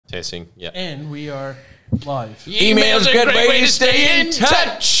Testing. Yeah. And we are live. Email's a great way to stay in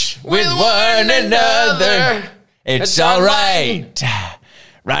touch with one another. It's all right.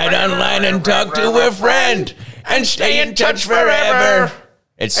 Write online and talk to a friend and stay in touch forever.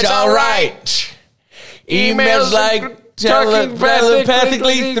 It's all right. Email's like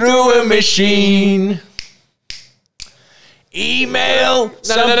telepathically through a machine. Email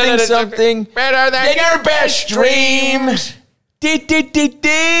something better than your best dreams. Email's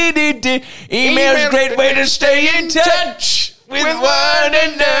a great way to stay in touch with one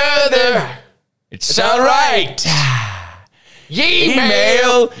another. It's all right.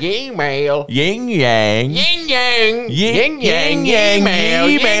 Email. Yin yang. Yin yang.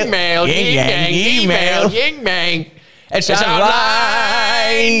 Email. Yin yang. It's all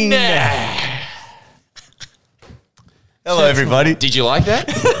right. Hello, everybody. Did you like that?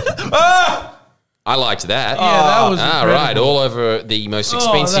 I liked that. Yeah, that was incredible. Right, all over the most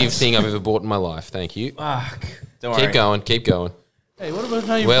expensive thing I've ever bought in my life. Thank you. Fuck. Don't worry. Keep going. Hey, what about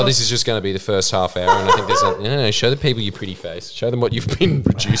how you... Well, this is just going to be the first half hour, and I think there's no, show the people your pretty face. Show them what you've been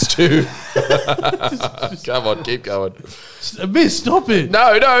reduced to. Come on, keep going. Miss, stop it.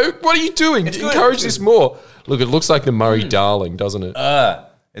 No, what are you doing? Encourage this more. Look, it looks like the Murray Darling, doesn't it?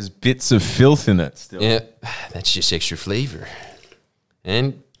 There's bits of filth in it still. Yeah, that's just extra flavour.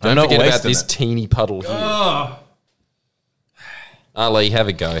 And don't forget about this teeny puddle here. Ali, have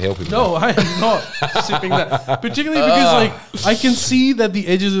a go. Help him. No, I am not sipping that. Particularly because, like, I can see that the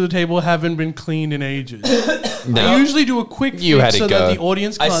edges of the table haven't been cleaned in ages. No. I usually do a quick fix so that the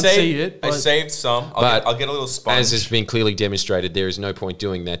audience can't see it. I saved some. I'll get a little sponge. As has been clearly demonstrated, there is no point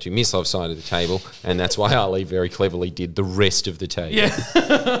doing that to Miss Love's side of the table, and that's why Ali very cleverly did the rest of the table. Yeah.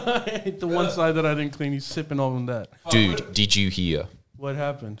 I hit the one side that I didn't clean. He's sipping on that. Dude, did you hear? What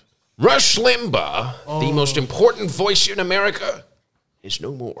happened? Rush Limbaugh, the most important voice in America, is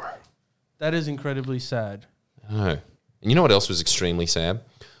no more. That is incredibly sad. Oh. And you know what else was extremely sad?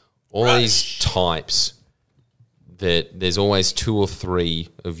 All these types that there's always 2 or 3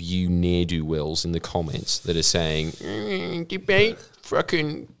 of you ne'er-do-wells in the comments that are saying, debate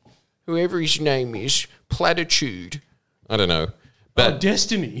fucking whoever his name is, platitude. I don't know. But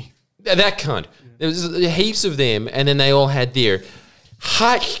Destiny. That kind. There was heaps of them, and then they all had their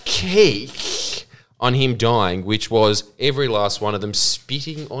hot cake on him dying, which was every last one of them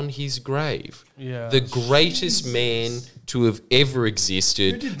spitting on his grave. Yeah. The greatest man to have ever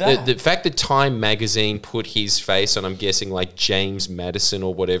existed. Who did that? The fact that Time magazine put his face on, I'm guessing, like James Madison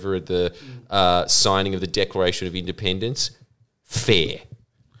or whatever at the signing of the Declaration of Independence, fair.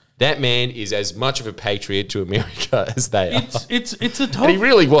 That man is as much of a patriot to America as they are. It's a tough... And he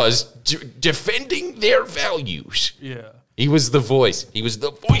really was defending their values. Yeah. He was the voice. He was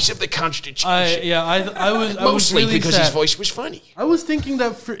the voice of the Constitution. I was Mostly really because sad. his voice was funny. I was thinking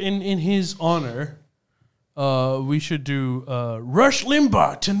that in his honor, we should do Rush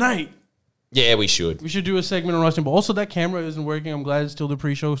Limbaugh tonight. Yeah, we should. We should do a segment on Rush Limbaugh. Also, that camera isn't working. I'm glad it's still the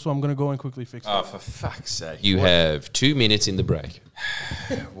pre-show, so I'm going to go and quickly fix it. Oh, for fuck's sake. You have 2 minutes in the break.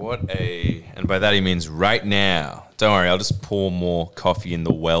 And by that he means right now. Don't worry, I'll just pour more coffee in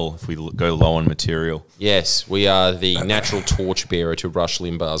the well if we go low on material. Yes, we are the natural torchbearer to Rush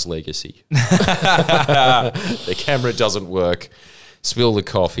Limbaugh's legacy. The camera doesn't work. Spill the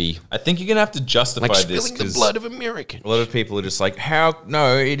coffee. I think you're going to have to justify Like this spilling the because blood of Americans. a lot of people are just like,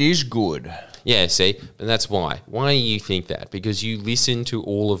 no, it is good. Yeah, see, and that's why. Why do you think that? Because you listen to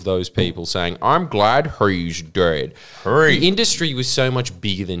all of those people saying, I'm glad he's dead. Hurry. The industry was so much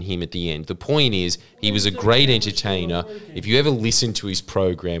bigger than him at the end. The point is, he was a great entertainer. If you ever listened to his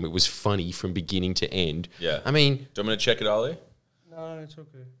program, it was funny from beginning to end. Yeah. I mean... Do you want me to check it, Ali? No, it's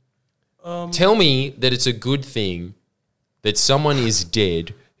okay. Tell me that it's a good thing that someone is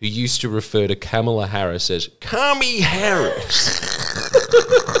dead who used to refer to Kamala Harris as Kami Harris.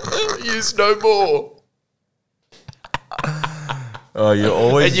 Use no more. Oh, you're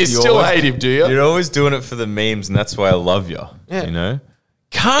always... And you still hate him, do you? You're always doing it for the memes, and that's why I love you. Yeah. You know?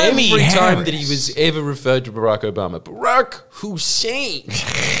 Every time that he was ever referred to Barack Obama, Barack Hussein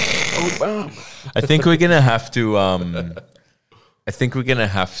Obama. I think we're gonna have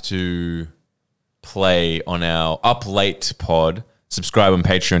to. Play on our Up Late pod. Subscribe on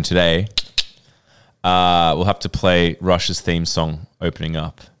Patreon today. We'll have to play Rush's theme song opening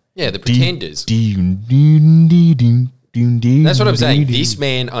up. Yeah, the Pretenders. That's what I'm saying. This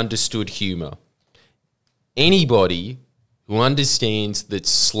man understood humor. Anybody who understands that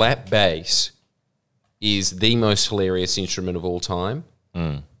slap bass is the most hilarious instrument of all time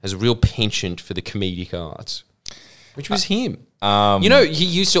has a real penchant for the comedic arts, which was him. You know, he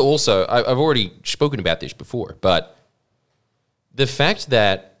used to also, I've already spoken about this before, but the fact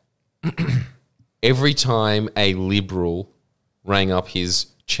that every time a Liberal rang up his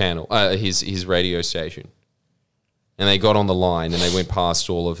channel, his radio station, and they got on the line and they went past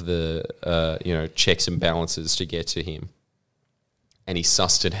all of the checks and balances to get to him, and he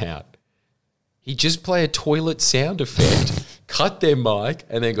sussed it out, he'd just play a toilet sound effect, cut their mic,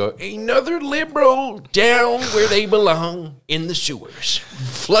 and then go, another Liberal down where they belong in the sewers,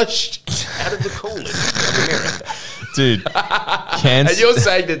 flushed out of the colon of America. Dude, And you're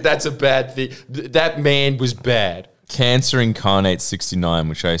saying that that's a bad thing. That man was bad. Cancer Incarnate 69,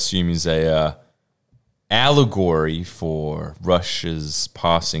 which I assume is a allegory for Rush's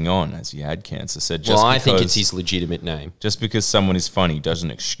passing on as he had cancer, said just I think it's his legitimate name. Just because someone is funny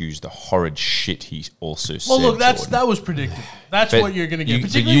doesn't excuse the horrid shit he also said. Well, look, Jordan. that was predicted. That's But what you're going to get. you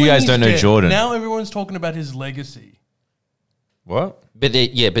Particularly when guys he's don't know dead. Jordan. Now everyone's talking about his legacy. What? But the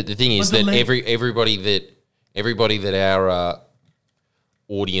thing is But that the everybody that our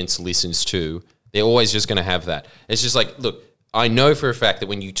audience listens to, they're always just going to have that. It's just like, look, I know for a fact that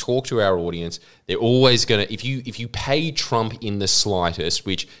when you talk to our audience, they're always going to, if you pay Trump in the slightest,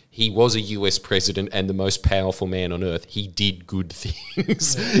 which he was a US president and the most powerful man on earth, he did good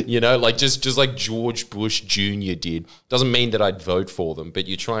things, like just like George Bush Jr. did. Doesn't mean that I'd vote for them, but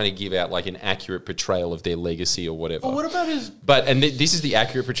you're trying to give out like an accurate portrayal of their legacy or whatever. Well, what about his... This is the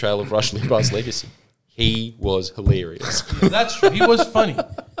accurate portrayal of Rush Limbaugh's legacy. He was hilarious. That's true. He was funny.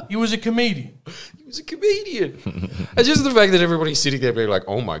 He was a comedian. He was a comedian. And just the fact that everybody's sitting there being like,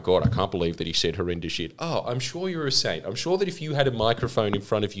 oh my God, I can't believe that he said horrendous shit. Oh, I'm sure you're a saint. I'm sure that if you had a microphone in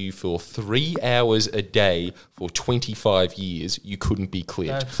front of you for 3 hours a day for 25 years, you couldn't be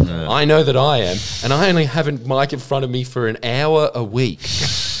cleared. I know that I am, and I only have a mic in front of me for an hour a week.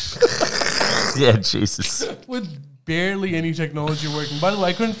 Yeah, Jesus. With barely any technology working. By the way,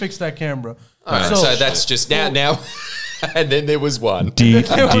 I couldn't fix that camera. All right, so that's just now. And then there was one. There was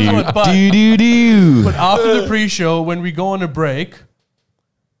one, but after the pre-show, when we go on a break,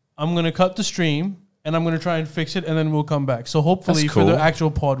 I'm going to cut the stream, and I'm going to try and fix it, and then we'll come back. So hopefully That's for the cool. actual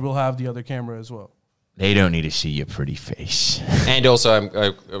pod, we'll have the other camera as well. They don't need to see your pretty face. And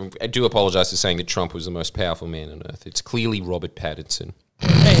also, I do apologize for saying that Trump was the most powerful man on earth. It's clearly Robert Pattinson.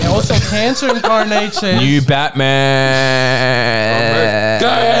 Hey, also Cancer Incarnate says... New Batman.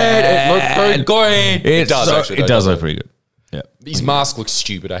 Good. It does actually. It does look pretty good. Yeah. His mask looks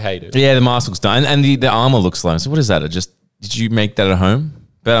stupid. I hate it. Yeah, the mask looks done, and the armor looks like. So what is that? Did you make that at home?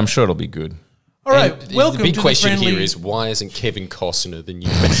 But I'm sure it'll be good. All right, And welcome the big to question the friendly... here is, why isn't Kevin Costner the new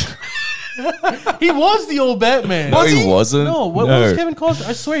Batman? He was the old Batman. No, he wasn't. No, what was Kevin Costner?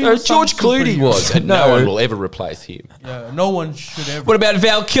 I swear he was George some Clooney superhero. was, and no one will ever replace him. Yeah, no one should ever. What about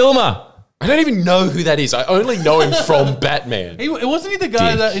Val Kilmer? I don't even know who that is. I only know him from Batman. Wasn't he the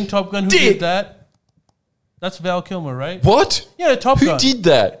guy that in Top Gun who Dick. did that? That's Val Kilmer, right? What? Yeah, Top Who Gun. did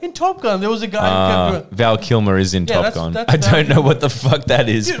that? In Top Gun, there was a guy who kept doing... Val Kilmer is in Top that's- Gun. that's I Val don't know Kilmer. what the fuck that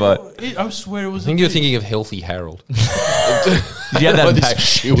is, Dude, but I swear it was... I think you're thinking of Healthy Harold. did you have that in,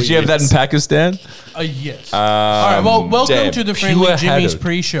 This did you have that in Pakistan? Yes. All right, well, welcome damn, to the Friendly pure Jimmy's Harold.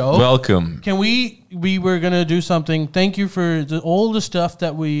 pre-show. Welcome. Can we were going to do something. Thank you for all the stuff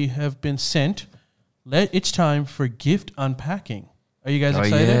that we have been sent. It's time for gift unpacking. Are you guys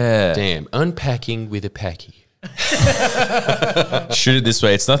excited? Yeah. Damn, unpacking with a packy. Shoot it this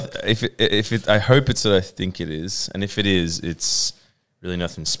way. It's not. If it. I hope it's what I think it is, and if it is, it's really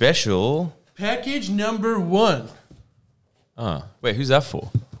nothing special. Package number 1. Oh, wait, who's that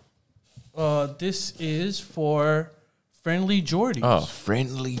for? This is for FriendlyJordies. Oh,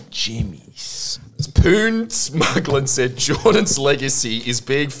 Friendly Jimmy's. Poon Smugglin said Jordan's legacy is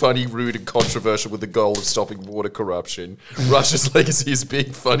being funny, rude, and controversial with the goal of stopping water corruption. Russia's legacy is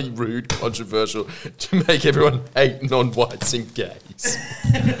being funny, rude, controversial to make everyone hate non-whites and gays.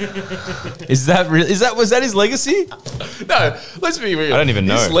 Is that real? Was that his legacy? No, let's be real. I don't even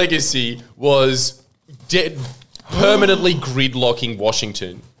know. His legacy was permanently gridlocking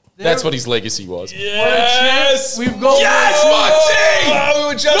Washington. That's what his legacy was. Yes! We've got Monty! We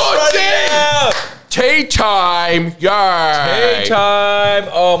were just running out. Tea time! Yay! Tea time!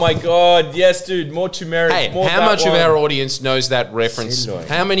 Oh my god! Yes, dude. More turmeric. Hey, more how that much of one. our audience knows that reference? Send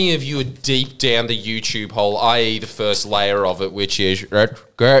How many of you are deep down the YouTube hole, i.e. the first layer of it, which is tea?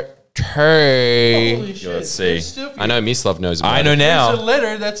 Holy shit. Let's see. There's stuff I know Miss Love knows about I know it. There's a now.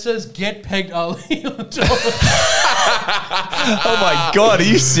 letter that says "Get pegged, Ali." on top. Oh my god! Are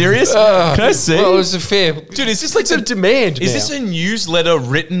you serious? Can I see? Well, it's a fair... Dude, is this like It's a demand Is now. this a newsletter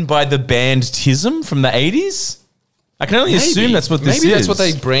written by the band Tism from the 80s? I can only assume that's what this is. Maybe that's what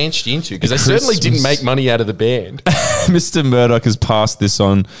they branched into, because they certainly didn't make money out of the band. Mr. Murdoch has passed this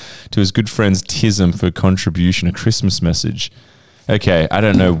on to his good friends Tism for contribution, a Christmas message. Okay, I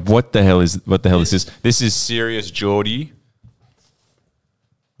don't know what the hell this is. This is Serious Geordie.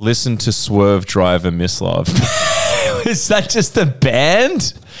 Listen to Swerve Driver Mislav. Is that just a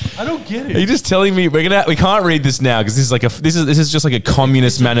band? I don't get it. Are you just telling me we can't read this now because this is just like a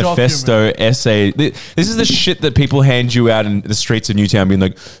communist It's a manifesto essay. This is the shit that people hand you out in the streets of Newtown, being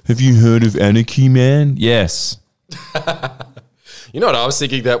like, "Have you heard of anarchy, man?" Yes. You know what I was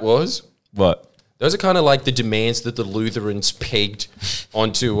thinking that was? What? Those are kind of like the demands that the Lutherans pegged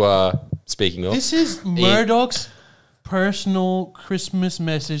onto, speaking of. This is Murdoch's personal Christmas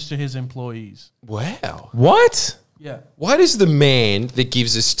message to his employees. Wow. What? Yeah. Why does the man that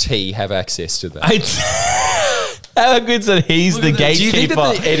gives us tea have access to that? How good's that he's the at that. Do you gatekeeper?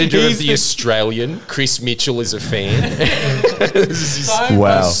 think that the editor He's of The Australian, Chris Mitchell, is a fan? Signed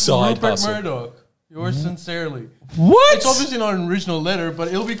Wow. by Side Rupert hustle. Murdoch. Yours sincerely. What? It's obviously not an original letter, but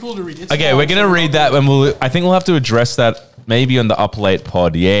it'll be cool to read. It's Okay, long, we're gonna so read that, and I think we'll have to address that maybe on the Up Late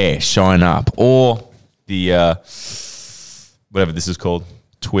pod. Yeah, shine up, or the whatever this is called,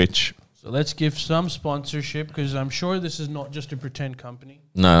 Twitch. So let's give some sponsorship because I'm sure this is not just a pretend company.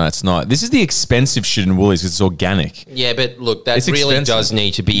 No, that's not. This is the expensive shit in Woolies because it's organic. Yeah, but look, that It's really expensive. does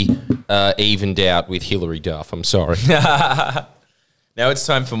need to be evened out with Hillary Duff. I'm sorry. Now it's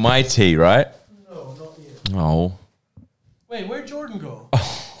time for my tea, right? No, not yet. Oh. Wait, where'd Jordan go?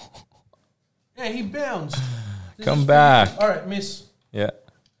 Yeah, he bounced. This Come is for back. you. All right, miss. Yeah.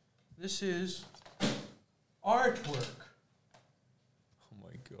 This is artwork. Oh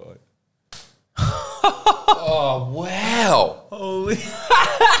my god. Oh, wow. Holy.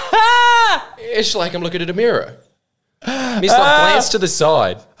 It's like I'm looking at a mirror. Miss Love, glance to the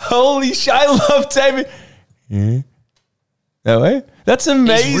side. Holy shit. I love David. Yeah. That way? That's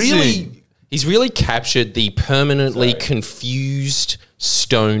amazing. He's really captured the permanently confused,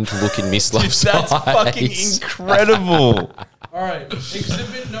 stoned look in Miss Love's That's eyes. fucking incredible. All right,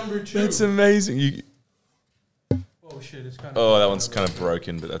 exhibit number 2. That's amazing. Oh shit, it's kind of. Oh, that one's kind of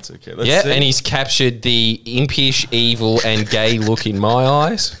broken, but that's okay. Let's Yeah, see. and he's captured the impish, evil, and gay look in my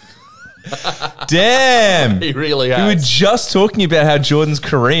eyes. Damn. He really We were has. just talking about how Jordan's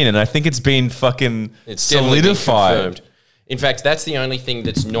Korean, and I think it's been fucking It's definitely been solidified. confirmed. In fact, that's the only thing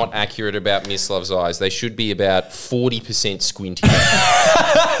that's not accurate about Miss Love's eyes. They should be about 40% squinty.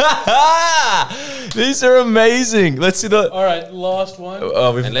 These are amazing. Let's see the. All right, last one.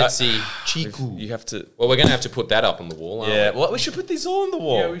 Oh, And let's see. Chiku. You have to. Well, we're going to have to put that up on the wall, aren't Yeah. we? Well, we should put these all on the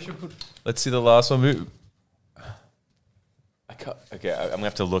wall. Yeah, we should put. Let's see the last one. I can't. Okay, I'm gonna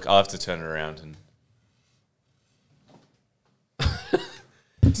have to look. I'll have to turn it around and.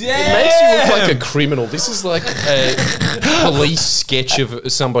 It makes you look like a criminal. This is like a police sketch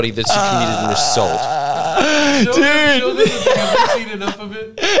of somebody that's committed an assault. Show them that they haven't seen enough of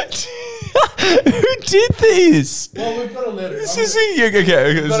it. Who did this? Well, we've got a letter. This is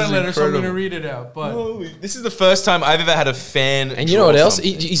okay. We've got a letter, so I'm going to read it out. But This is the first time I've ever had a fan. And you know what draw else?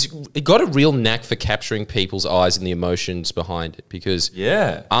 something. He's got a real knack for capturing people's eyes and the emotions behind it. Because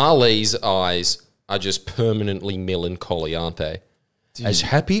Yeah. Ali's eyes are just permanently melancholy, aren't they? As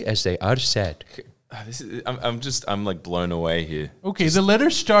happy as they are sad. I'm like blown away here. okay, the letter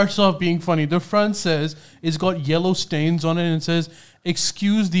starts off being funny. The front says it's got yellow stains on it, and it says,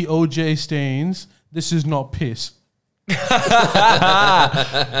 "Excuse the OJ stains. This is not piss."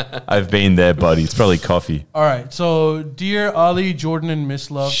 I've been there, buddy. It's probably coffee. All right, so dear Ali, Jordan, and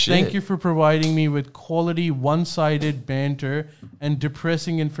Miss Love, Shit. thank you for providing me with quality one-sided banter and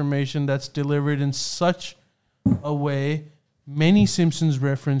depressing information that's delivered in such a way, many Simpsons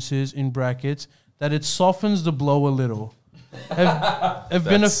references in brackets, that it softens the blow a little. I've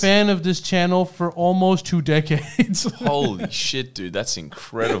been a fan of this channel for almost 2 decades. Holy shit, dude. That's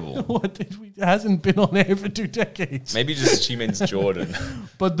incredible. What? It hasn't been on air for 2 decades. Maybe just she means Jordan.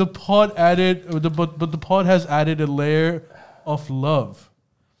 But the pod added, but the pod has added a layer of love.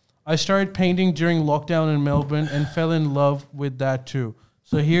 I started painting during lockdown in Melbourne and fell in love with that too.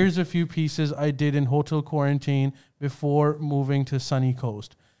 So here's a few pieces I did in hotel quarantine before moving to sunny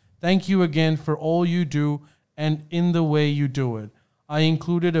coast. Thank you again for all you do and in the way you do it. I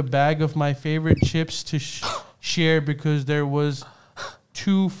included a bag of my favorite chips to share because there was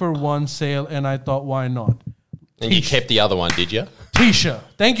 2 for 1 sale and I thought, why not? And you kept the other one, did you? Tisha.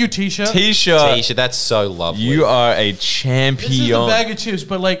 Thank you, Tisha. T-shirt. Tisha, that's so lovely. You are a champion. This is the bag of chips,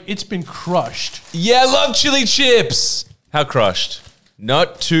 but like it's been crushed. Yeah, I love chili chips. How crushed?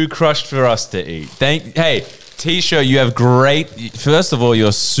 Not too crushed for us to eat. Hey, T-shirt, you have great. First of all,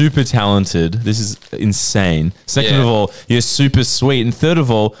 you're super talented. This is insane. Second Yeah. of all, you're super sweet. And third of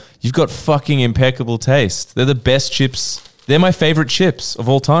all, you've got fucking impeccable taste. They're the best chips. They're my favorite chips of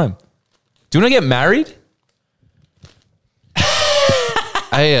all time. Do you want to get married?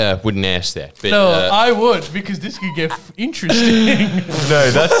 I wouldn't ask that. But, No, I would, because this could get interesting. No,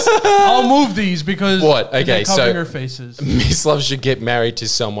 that's I'll move these because What? they're Okay, covering so- our faces. Miss Love should get married to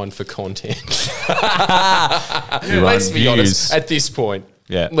someone for content. your Let's own be views. honest. At this point,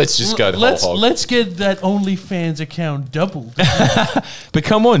 Yeah. let's just go the Let's whole hog. let's get that OnlyFans account doubled. But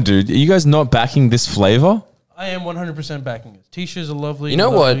come on, dude. Are you guys not backing this flavor? I am 100% backing it. Tisha's a lovely. You know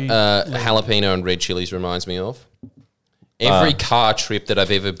what lovely lady. jalapeno and red chilies reminds me of? Every car trip that I've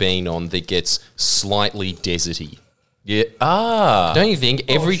ever been on that gets slightly deserty. Yeah. Ah. Don't you think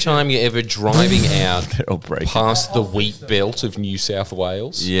every time you're ever driving out They'll break. past the wheat belt of New South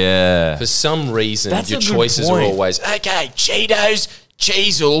Wales, Yeah. for some reason That's your a good choices point. are always, okay, Cheetos,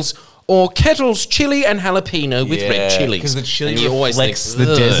 Cheezels, or Kettle's chili and jalapeno with red chilies. Because the chili And you always reflects think,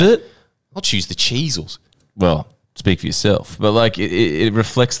 the "Ugh, desert. I'll choose the Cheezels. Well, speak for yourself. But like, it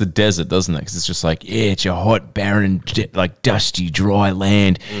reflects the desert, doesn't it? Because it's just like, yeah, it's a hot, barren, like dusty, dry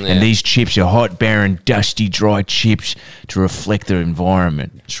land, and these chips are hot, barren, dusty, dry chips to reflect the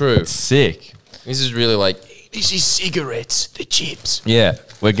environment. True. It's sick. This is really like, this is cigarettes, the chips. Yeah,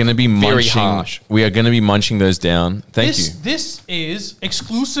 we're gonna be Very munching. harsh. We are gonna be munching those down. Thank you. This is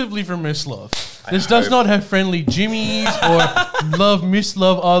exclusively for Miss Love. This does not have Friendly Jimmy's or Love Miss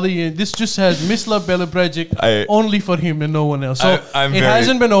Love Ali. This just has Miss Love Bella Brejic only for him and no one else. So I'm it very-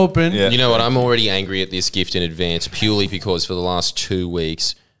 hasn't been opened. Yeah. You know what? I'm already angry at this gift in advance purely because for the last 2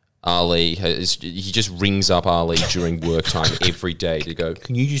 weeks, he just rings up Ali during work time every day to go,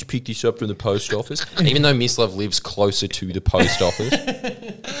 can you just pick this up from the post office? Even though Miss Love lives closer to the post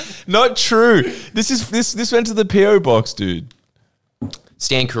office. Not true. This went to the PO box, dude.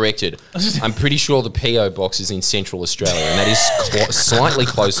 Stand corrected. I'm pretty sure the PO box is in Central Australia, and that is slightly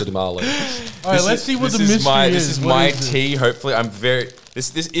closer to Marley. All right, let's see what the mystery is. This is What my is it? tea. Hopefully, I'm very.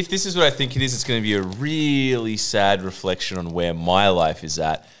 If this is what I think it is, it's going to be a really sad reflection on where my life is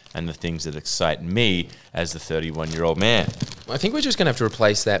at and the things that excite me as the 31-year-old man. I think we're just going to have to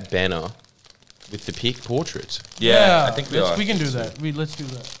replace that banner with the pic portraits. Yeah, I think we are. We can do that. Let's do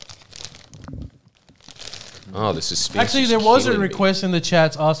that. Oh, the suspense. Actually, is there was a killing me. request in the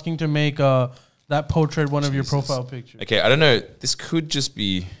chats asking to make that portrait one of your profile pictures. Okay, I don't know. This could just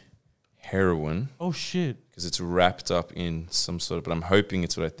be heroin Oh shit! because it's wrapped up in some sort of. But I'm hoping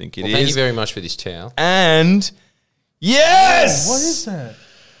it's what I think it is. Well, thank you very much for this towel. And yes, What is that?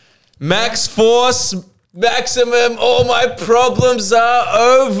 Max Force Maximum. All my problems are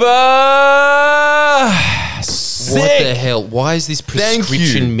over. Sick. What the hell? Why is this Thank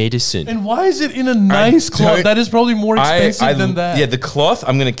prescription you. medicine? And why is it in a nice cloth? don't- That is probably more expensive than that. Yeah, the cloth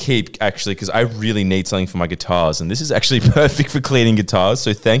I'm going to keep actually because I really need something for my guitars, and this is actually perfect for cleaning guitars.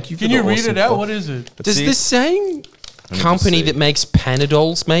 So thank you. Can for you the read awesome it out? cloth. What is it? Let's Does see. the same company see. that makes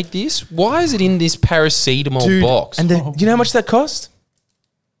Panadols make this? Why is it in this paracetamol Dude, box? And do you know how much that cost?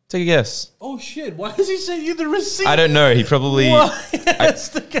 Take a guess. Oh shit! Why does he send you the receipt? I don't know. He probably. Why? That's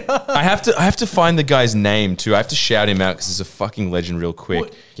the guy. I have to find the guy's name too. I have to shout him out because he's a fucking legend real quick.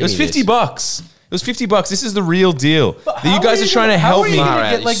 What? It was Give me this. $50. It was $50. This is the real deal. How You guys are trying to how help are you me. gonna Far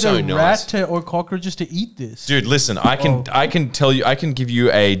out, get like he's the so nice. rat or cockroaches to eat this? Dude, listen, I can tell you, I can give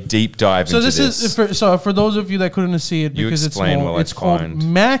you a deep dive So into this is for those of you that couldn't see it You because it's explain small. while I It's called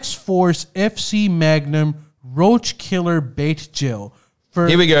find. Max Force FC Magnum Roach Killer Bait Gel. For,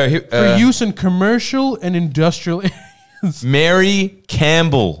 Here we go. for use in commercial and industrial areas. Mary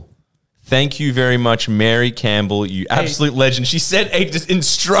Campbell. Thank you very much, Mary Campbell, you absolute legend. She sent a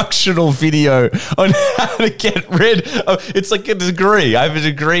instructional video on how to get rid of. It's like a degree. I have a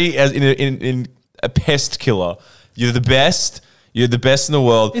degree as in a pest killer. You're the best. You're the best in the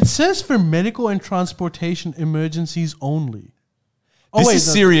world. It says for medical and transportation emergencies only. This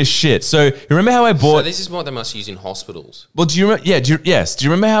is serious shit. So remember how I so bought? this is what they must use in hospitals. Well, do you remember? Yeah. Do you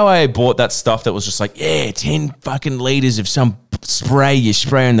remember how I bought that stuff that was just like 10 fucking liters of some spray you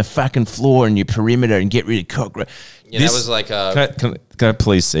spray on the fucking floor and your perimeter and get rid of cockroach. Yeah, that was like Can I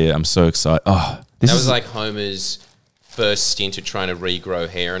please see it? I'm so excited. Oh, this that is was like Homer's first stint at trying to regrow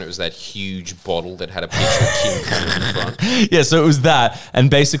hair, and it was that huge bottle that had a picture of King Kong in the front. yeah. So it was that, and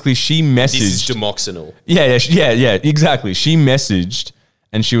basically she This is messaged. Demoxenil. Yeah, exactly. She messaged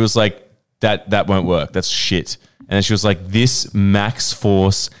and she was like, that won't work. That's shit. And then she was like, this Max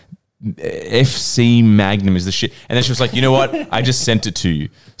Force FC Magnum is the shit. And then she was like, you know what? I just sent it to you.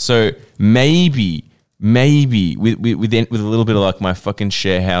 So maybe with a little bit of luck, my fucking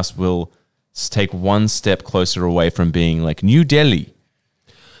share house will take one step closer away from being like New Delhi.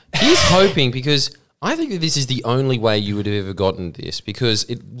 He's hoping because I think that this is the only way you would have ever gotten this because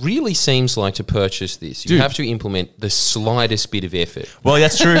it really seems like to purchase this, you have to implement the slightest bit of effort. Well,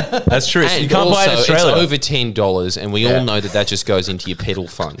 that's true. That's true. And You can't buy it in also, Australia. it's over $10, and we all know that just goes into your pedal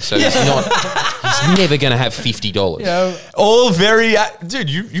fund. So he's never going to have $50. Yeah. All very, dude.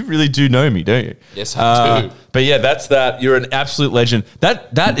 You really do know me, don't you? Yes, I do. But yeah, that's that. You're an absolute legend.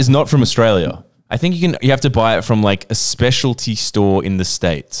 That is not from Australia. I think you have to buy it from like a specialty store in the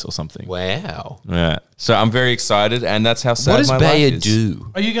States or something. Wow. Yeah. So I'm very excited, and that's how sad What does my Bayer life is.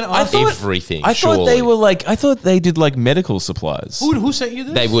 do? Are you gonna I ask? thought- Everything. I thought surely. they were like. I thought they did like medical supplies. Who sent you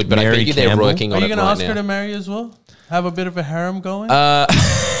this? They would, but I Mary bet you they're Campbell? working Are on you it gonna right ask her now. to marry as well? Have a bit of a harem going?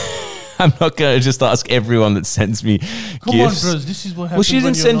 I'm not gonna just ask everyone that sends me Come gifts. on, bros. This is what happens. Well, she when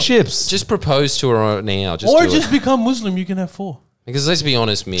didn't you're send not- chips. Just propose to her now. Just Or do just it. become Muslim. You can have 4. Because let's be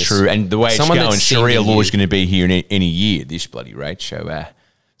honest, miss. True, and the way it's someone going, that's Sharia sending law you- is going to be here in a year. This bloody rate. So,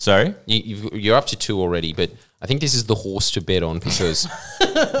 sorry. You're up to 2 already, but I think this is the horse to bet on because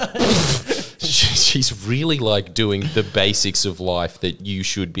she's really like doing the basics of life that you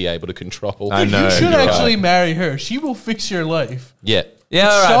should be able to control. I know. You should you're actually right. marry her. She will fix your life. Yeah. Yeah,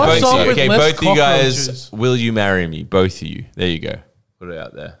 all right. starts Both off of you. with Okay, less both of you guys. cockroaches. Will you marry me? Both of you. There you go. Put it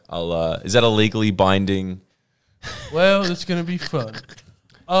out there. Is that a legally binding? Well, it's gonna be fun.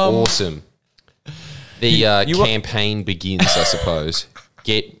 Awesome. The you wa- campaign begins, I suppose.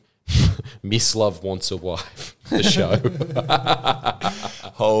 Get Miss Love Wants a Wife, the show.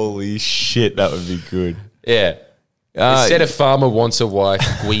 Holy shit, that would be good. Yeah. Instead of Farmer Wants a Wife,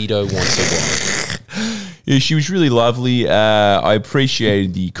 Guido Wants a Wife. Yeah, she was really lovely. I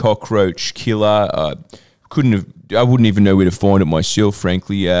appreciated the cockroach killer. I wouldn't even know where to find it myself,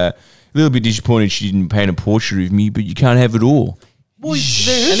 frankly. A little bit disappointed she didn't paint a portrait of me, but you can't have it all. Boy,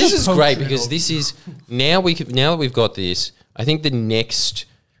 And this is great because this is now that we've got this. I think the next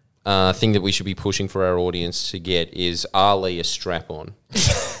thing that we should be pushing for our audience to get is Ali a strap on.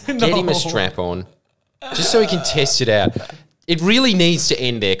 Get him a strap on, just so he can test it out. It really needs to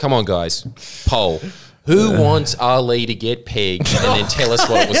end there. Come on, guys. Poll. Who wants Ali to get pegged and then tell us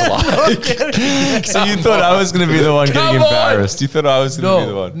what it was like? So you thought I was going to be the one getting Come on. embarrassed. You thought I was going to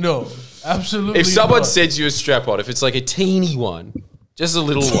be the one. No, absolutely. If someone not. sends you a strap on, if it's like a teeny one, just a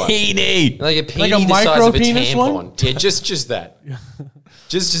little one. Teeny. Like a peeny Like a the size micro of a penis tampon. one? Yeah, just that.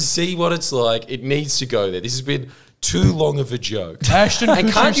 Just to see what it's like, it needs to go there. This has been too long of a joke. Ashton And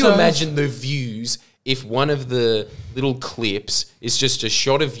Kutcher can't you says- imagine the views if one of the little clips is just a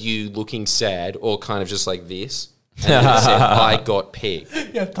shot of you looking sad or kind of just like this? And then it said, I got pegged.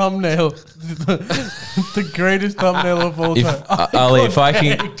 Yeah, thumbnail. The greatest thumbnail of all time. Ali, if I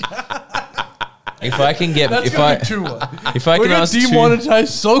can, if I can get, That's if gonna I, be true one. if I We're can gonna ask demonetize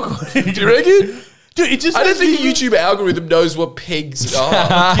so quick. Do you reckon? Dude, it just I don't has think the people- YouTube algorithm knows what pegs are.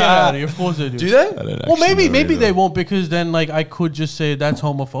 Get out of here. Of course they do. Do they? I don't Well, actually maybe know maybe either. they won't because then like I could just say that's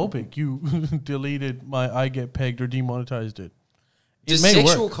homophobic. You deleted my I get pegged or demonetized it. Does may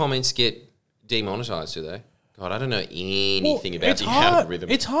sexual work. comments get demonetized, do they? God, I don't know anything about it's the hard, algorithm.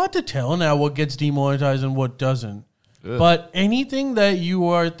 It's hard to tell now what gets demonetized and what doesn't. But anything that you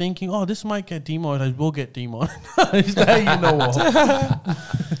are thinking, oh, this might get demonetized, will get demonetized. That you know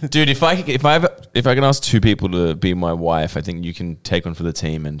of. Dude, if I can ask 2 people to be my wife, I think you can take one for the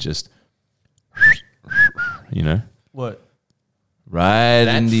team and just, you know, What? right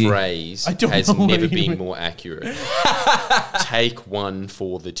That in the. phrase I don't has know what never you been mean. more accurate. Take one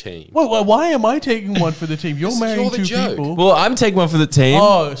for the team. Well, why am I taking one for the team? You're marrying you're the 2 joke. people. Well, I'm taking one for the team.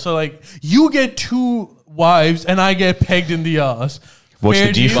 Oh, so like you get 2 wives and I get pegged in the ass. What's Fair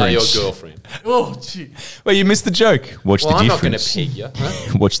the deal? By your difference? girlfriend. Oh, gee. Well, you missed the joke. Watch Well, the I'm not going to difference. peg you.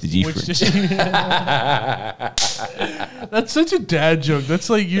 Huh? Watch the Which difference. That's such a dad joke. That's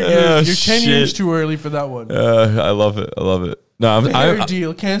like you're Oh, 10 years shit. too early for that one. I love it. I love it. No, Fair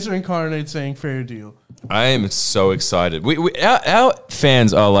deal. Cancer Incarnate saying fair deal. I am so excited. Our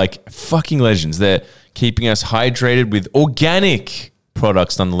fans are like fucking legends. They're keeping us hydrated with organic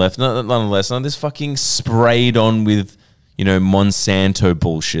products nonetheless. Nonetheless, not this fucking sprayed on with, you know, Monsanto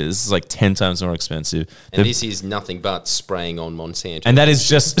bullshit. This is like 10 times more expensive. And this is nothing but spraying on Monsanto. And that is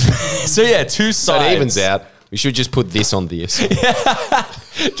just so yeah, 2 so sides. it evens out. We should just put this on this.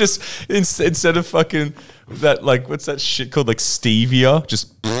 Just instead of fucking that, like, what's that shit called? Like stevia?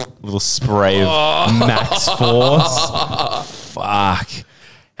 Just little spray of max force. Fuck.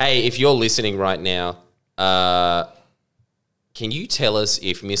 Hey, if you're listening right now, can you tell us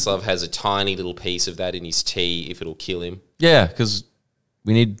if Miss Love has a tiny little piece of that in his tea, if it'll kill him? Yeah, because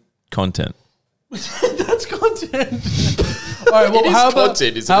we need content. That's content. All right, well, It is how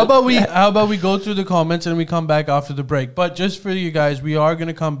content, isn't about it? how about we go through the comments and we come back after the break? But just for you guys, we are going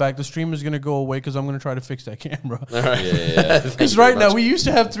to come back. The stream is going to go away because I'm going to try to fix that camera. All right. Yeah. Because right now we used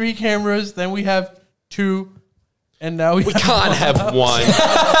to have 3 cameras, then we have 2, and now we can't have one.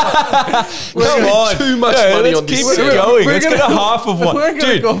 Come on. Too much No, money let's on this. keep it set. going. We're Let's gonna get a go- half of one. we're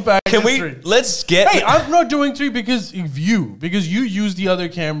gonna Dude, go back can to we? 3. Let's get. Hey, I'm not doing 3 because of you. Because you use the other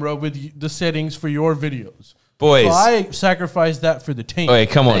camera with the settings for your videos. Boys. So I sacrificed that for the team. Okay,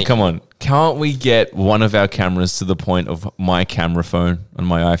 come on, Thank come on. Can't we get one of our cameras to the point of my camera phone on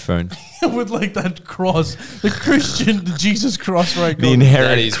my iPhone? With like that cross, the Christian, the Jesus cross right The going. inherent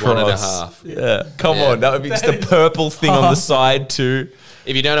That is cross. 1.5. Yeah, come Yeah. on. That would be just That a is purple thing on the side too.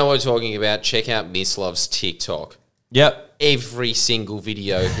 If you don't know what we're talking about, check out Miss Love's TikTok. Yep. Every single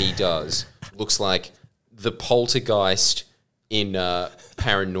video he does looks like the poltergeist in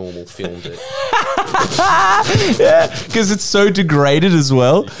Paranormal filmed it. Yeah, because it's so degraded as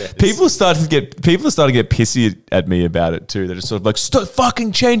well. People start to get pissy at me about it too. They're just sort of like, "Stop,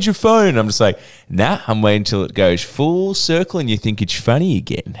 fucking change your phone." And I'm just like, "Nah, I'm waiting until it goes full circle and you think it's funny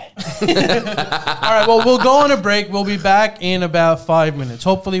again." All right, well, we'll go on a break. We'll be back in about 5 minutes,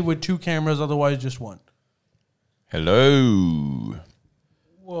 hopefully with 2 cameras, otherwise just 1. Hello.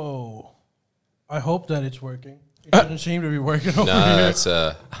 Whoa. I hope that it's working. It doesn't seem to be working over No, here. it's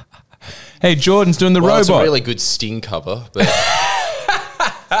Hey, Jordan's doing the well, it's a robot. really good Sting cover, but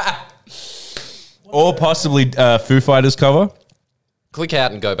Or possibly Foo Fighters cover. click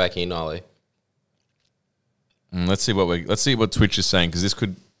out and go back in, Ollie. Let's see what Twitch is saying, because this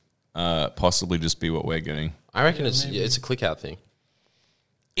could possibly just be what we're getting. I reckon it's a click out thing.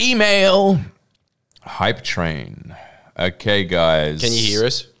 Email hype train. Okay, guys. Can you hear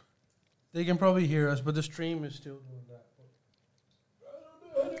us? They can probably hear us, but the stream is still doing that.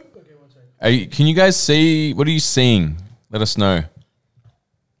 Okay, 1 second. Can you guys see? What are you seeing? Let us know.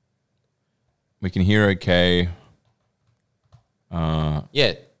 We can hear okay.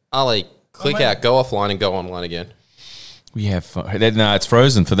 Yeah, Ollie, click mate. out, go offline and go online again. We have no, it's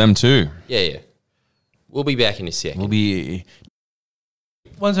frozen for them too. Yeah. We'll be back in a second. We'll be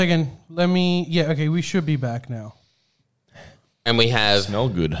 1 second. Let me. Yeah, okay, we should be back now. And we have smell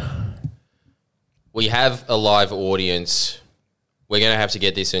good. a live audience. We're going to have to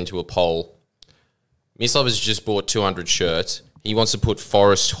get this into a poll. Miss Love has just bought 200 shirts. He wants to put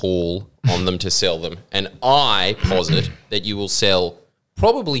Forest Hall on them to sell them. And I posit that you will sell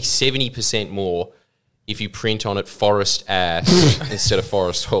probably 70% more if you print on it Forest Ass instead of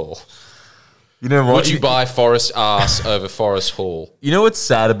Forest Hall. You know what? Would you buy Forest Ass over Forest Hall? You know what's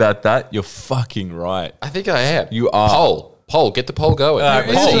sad about that? You're fucking right. I think I am. You are. Poll. Get the poll going. There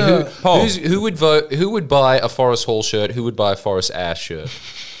Let's is see a- Poll. who would vote. Who would buy a Forest Hall shirt? Who would buy a Forest Ass shirt?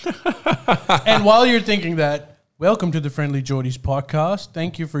 And while you're thinking that, welcome to the Friendly Jordies podcast.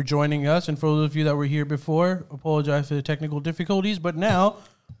 Thank you for joining us. And for those of you that were here before, apologize for the technical difficulties. But now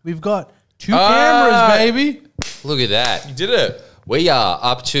we've got 2 cameras, baby. Look at that. You did it. We are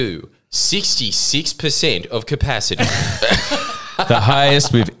up to 66% of capacity. The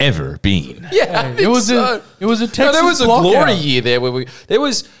highest we've ever been. Yeah, It was a Texas there was a lockout. glory year there where there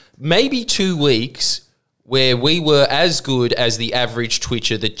was maybe 2 weeks where we were as good as the average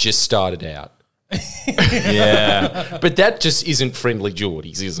Twitcher that just started out. Yeah. But that just isn't Friendly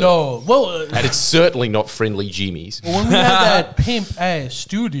Jordies, is it? No, well, And it's certainly not Friendly Jimmy's. when we had that pimp ass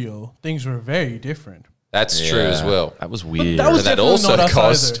studio, things were very different. That's true as well. That was weird. that was But that definitely also not us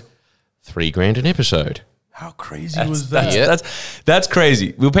cost either. $3,000 an episode. How crazy was that? Yeah. That's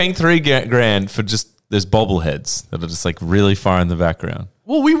crazy. We were paying $3,000 for just there's bobbleheads that are just like really far in the background.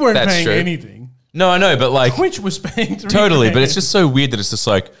 Well, we weren't That's paying true. anything. No, I know, but like Twitch was paying $3,000. totally. But it's just so weird that it's just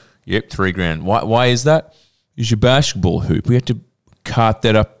like, yep, $3,000. Why is that? Use your basketball hoop. We had to cart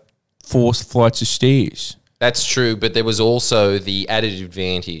that up 4 flights of stairs. That's true, but there was also the added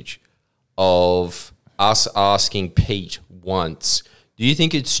advantage of us asking Pete once, do you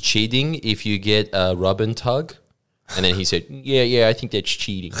think it's cheating if you get a rub and tug? And then he said, yeah, I think that's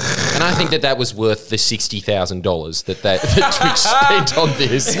cheating. And I think that was worth the $60,000 that Twitch spent on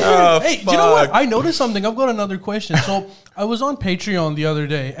this. Hey, do you know what? I noticed something. I've got another question. So I was on Patreon the other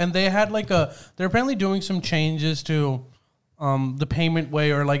day, and they had they're apparently doing some changes to the payment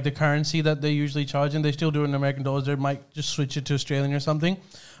way or like the currency that they usually charge, and they still do it in American dollars. They might just switch it to Australian or something.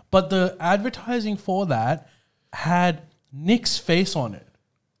 But the advertising for that had Nick's face on it.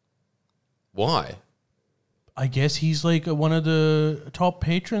 Why? I guess he's like one of the top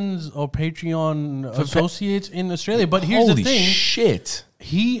patrons or Patreon associates in Australia. But here's Holy the thing. shit.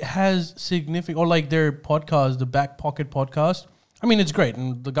 He has significant, or like their podcast, the Back Pocket podcast. I mean, it's great,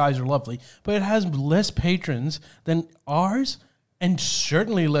 and the guys are lovely, but it has less patrons than ours, and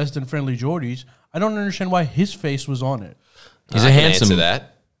certainly less than FriendlyJordies. I don't understand why his face was on it. He's I a can handsome, answer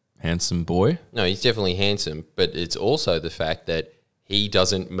that. handsome boy. No, he's definitely handsome, but it's also the fact that he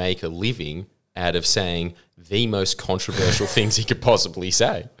doesn't make a living out of saying the most controversial things he could possibly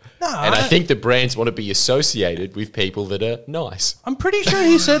say. And I think the brands want to be associated with people that are nice. I'm pretty sure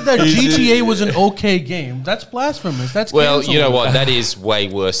he said that GTA was an okay game. That's blasphemous. That's Well, you know cancelable. what? That is way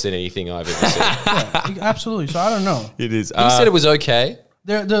worse than anything I've ever said. Yeah, absolutely. So I don't know. It is. He said it was okay.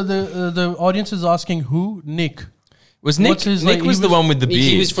 The audience is asking who? Nick. Was Nick? What's his, Nick like, was he the was- one with the beard.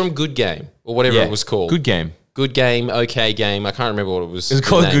 He was from Good Game or whatever it was called. Good game. Good Game, okay game. I can't remember what it was. It was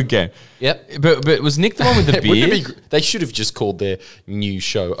called Good Game. Yep. But was Nick the one with the Wouldn't it beard? be they should have just called their new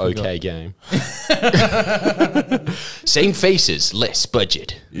show Okay Game. Same faces, less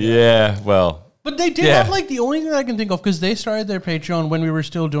budget. Yeah. Well. But they did Yeah. have like the only thing I can think of, because they started their Patreon when we were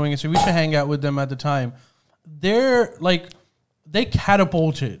still doing it, so we used to hang out with them at the time. They're like, they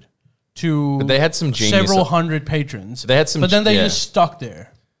catapulted to But they had some genius- several hundred patrons. They had some- but then they yeah. just stuck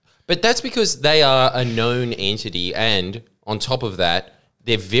there. But that's because they are a known entity, and on top of that,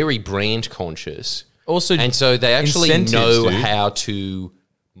 they're very brand conscious. Also, And so they actually incentives, know dude. how to,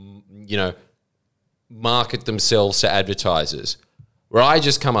 market themselves to advertisers. Where I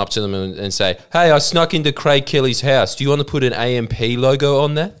just come up to them and say, hey, I snuck into Craig Kelly's house. Do you want to put an AMP logo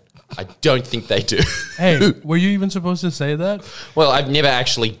on that? I don't think they do. Hey, were you even supposed to say that? Well, I've never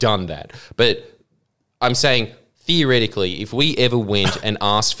actually done that. But I'm saying, theoretically, if we ever went and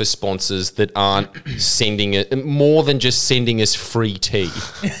asked for sponsors that aren't sending it, more than just sending us free tea.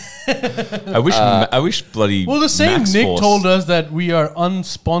 I wish bloody. Well, the same Max Nick Force- told us that we are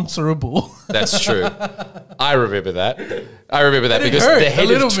unsponsorable. That's true. I remember that. Because hurt the a head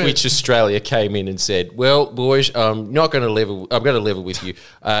little of bit. Twitch Australia came in and said, "Well, boys, I'm going to level with you.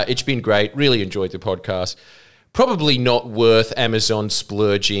 It's been great. Really enjoyed the podcast. Probably not worth Amazon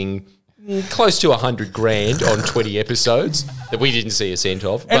splurging close to $100,000 on 20 episodes that we didn't see a cent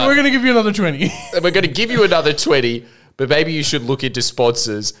of. And we're going to give you another 20. And we're going to give you another 20, but maybe you should look into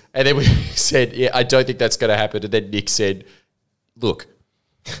sponsors." And then we said, yeah, I don't think that's going to happen. And then Nick said, look,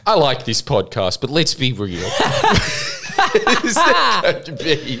 I like this podcast, but let's be real. Is that going to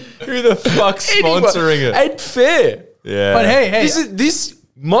be Who the fuck's sponsoring it? and fair? Yeah. But hey,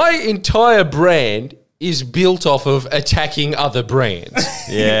 My entire brand is built off of attacking other brands.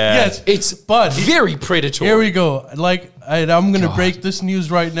 Yeah. yes, It's but very predatory. here we go. Like, I'm going to break this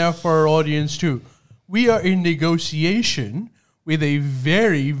news right now for our audience too. We are in negotiation with a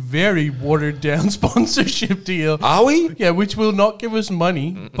very, very watered down sponsorship deal. Are we? Yeah, which will not give us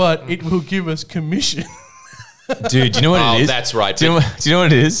money, but it will give us commission. Dude, do you know what Oh, it is? that's right. Do you know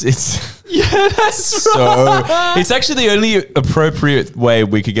what it is? It's it's actually the only appropriate way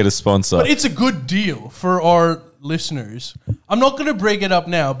we could get a sponsor. But it's a good deal for our listeners. I'm not going to break it up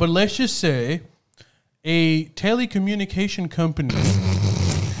now, but let's just say a telecommunication company.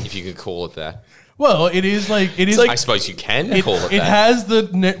 If you could call it that. Well, it is like I suppose you can call it it that. has the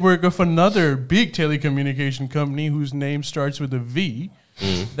network of another big telecommunication company whose name starts with a V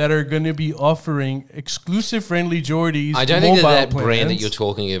that are going to be offering exclusive FriendlyJordies. I don't think that mobile brand that plans. you're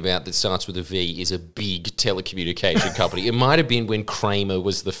talking about that starts with a V is a big telecommunication company. It might have been when Kramer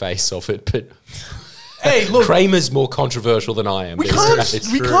was the face of it, but Hey, look, Kramer's more controversial than I am. we That's can't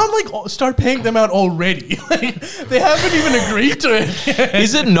true. like start paying them out already. Like, they haven't even agreed to it yet.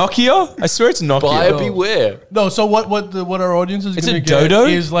 Is it Nokia? I swear it's Nokia. Buyer beware. No, so what our audience is Is going to it get Dodo?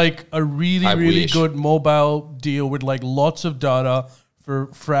 is like a really I really wish. good mobile deal with like lots of data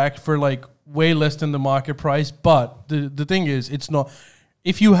for like way less than the market price. But the thing is, it's not.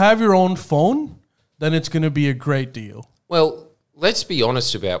 If you have your own phone, then it's going to be a great deal. Well, let's be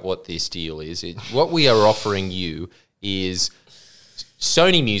honest about what this deal is. What we are offering you is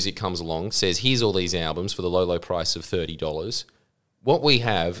Sony Music comes along, says, here's all these albums for the low price of $30. What we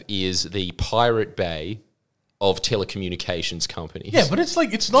have is the Pirate Bay of telecommunications companies. Yeah, but it's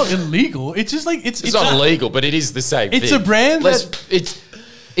like it's not illegal. It's just like It's not illegal, but it is the same It's thing. a brand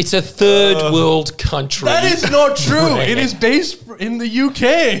It's a third world country. that is not true. brand. It is based in the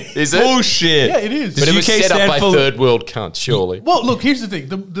UK. Is it? Bullshit. Yeah, it is. But it was UK set up stand by for- third world cunts, surely. Well, look, here's the thing.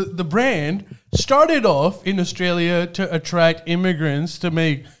 The brand started off in Australia to attract immigrants to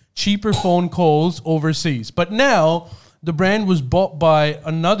make cheaper phone calls overseas. But now the brand was bought by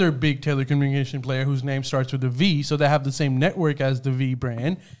another big telecommunication player whose name starts with a V, so they have the same network as the V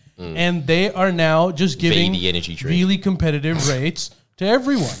brand. And they are now just giving the energy drink. really competitive rates to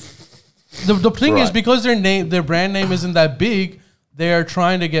everyone. The thing is, Right. because their brand name isn't that big, they are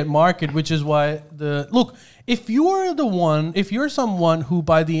trying to get market, which is why if you're someone who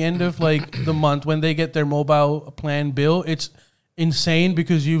by the end of like the month when they get their mobile plan bill, it's insane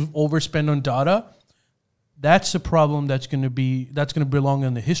because you've overspent on data. That's a problem that's going to belong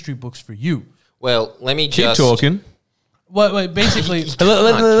in the history books for you. Well, let me Keep just talking. Well, basically,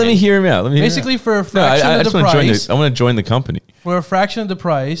 Let me hear him out. basically for a fraction of the price, I want to join the company. for a fraction of the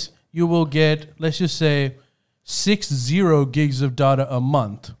price, you will get, let's just say, 60 gigs of data a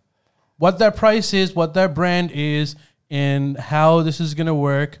month. What that price is, what that brand is, and how this is going to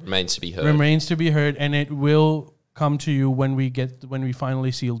work remains to be heard. remains to be heard, and it will come to you when we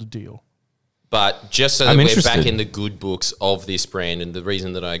finally seal the deal. But just so I'm that we're interested. back in the good books of this brand, and the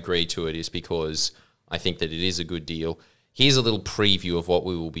reason that I agree to it is because I think that it is a good deal. Here's a little preview of what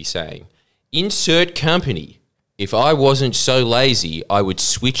we will be saying. Insert company. If I wasn't so lazy, I would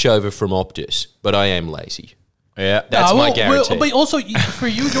switch over from Optus, but I am lazy. Yeah. That's my guarantee. But also, for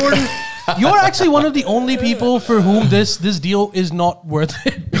you, Jordan, you're actually one of the only people for whom this deal is not worth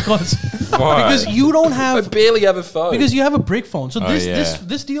it because you don't I have barely have a phone. because you have a brick phone. So this yeah.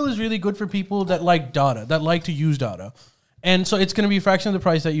 this deal is really good for people that like data, that like to use data. And so it's going to be a fraction of the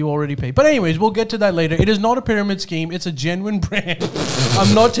price that you already pay. But anyways, we'll get to that later. It is not a pyramid scheme. It's a genuine brand.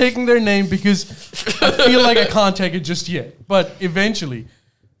 I'm not taking their name because I feel like I can't take it just yet. But eventually.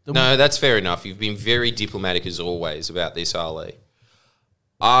 No, that's fair enough. You've been very diplomatic as always about this, Ali.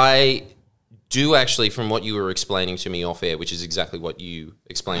 I do actually, from what you were explaining to me off air, which is exactly what you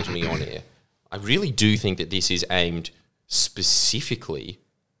explained to me on air, I really do think that this is aimed specifically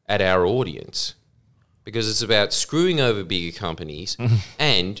at our audience because it's about screwing over bigger companies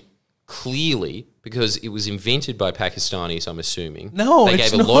and clearly because it was invented by Pakistanis, I'm assuming. No, they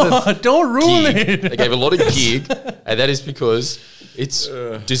it's gave a lot of don't ruin gig. it. They gave a lot of gig, and that is because it's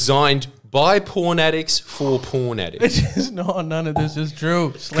designed by porn addicts for porn addicts. It's just, no, none of this is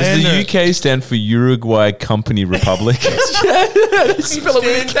true. Does Slander. the UK stand for Uruguay Company Republic? Spell it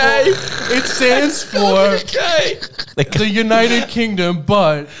with a K. It stands for the United Kingdom,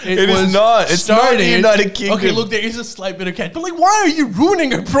 but it was is not. It's not the United Kingdom. Okay, look, there is a slight bit of cat, but like, why are you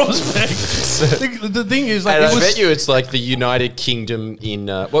ruining her prospect? the thing is, like, And it I was bet you it's like the United Kingdom in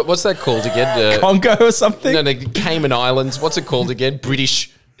what's that called again? Congo or something? No, the Cayman Islands. What's it called again?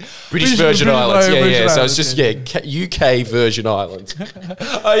 British British Virgin Islands. Yeah, Virgin yeah. So Islands, it's just UK Virgin Islands.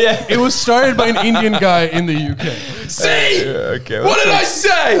 Oh, yeah. It was started by an Indian guy in the UK. See, Okay. what did I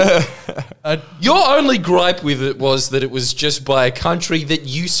say? Your only gripe with it was that it was just by a country that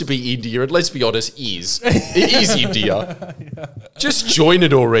used to be India, and let's be honest, it is India. Just join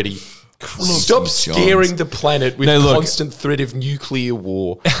it already. Stop scaring the planet with constant threat of nuclear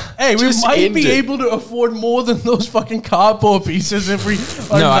war. Hey, we Just might end be it. able to afford more than those fucking cardboard pieces if we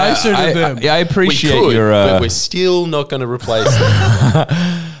are nicer to them. I We appreciate could, your. but we're still not going to replace them.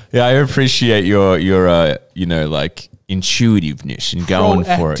 Yeah, I appreciate your like intuitiveness and going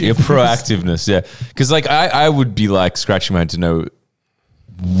for it. Your proactiveness, yeah. Because like I would be like scratching my head to know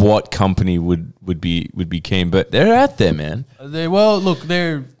what company would be keen, but they're out there, man.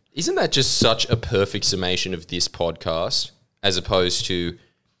 They're Isn't that just such a perfect summation of this podcast as opposed to,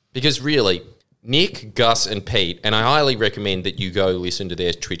 because really, Nick, Gus, and Pete, and I highly recommend that you go listen to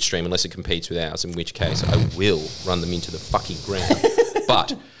their Twitch stream unless it competes with ours, in which case I will run them into the fucking ground.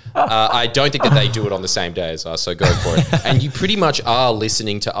 But I don't think that they do it on the same day as us, so go for it. And you pretty much are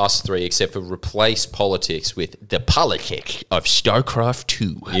listening to us three, except for replace politics with the politic of StarCraft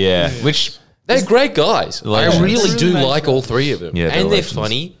 2. Yeah, which They're great guys. Legends. I really They're do really nice like all three of them. Yeah, they're and they're legends.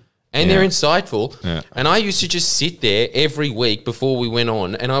 funny. And Yeah. they're insightful. Yeah. And I used to just sit there every week before we went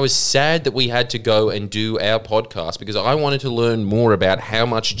on, and I was sad that we had to go and do our podcast because I wanted to learn more about how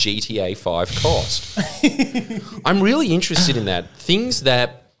much GTA 5 cost. I'm really interested in that. Things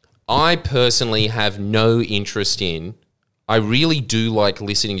that I personally have no interest in. I really do like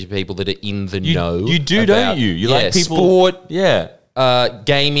listening to people that are in the know. you do, about, don't you? You like people, sport, yeah.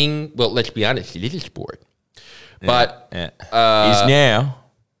 gaming. Well, let's be honest, it is a sport. But Is now.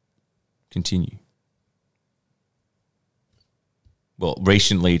 Continue. Well,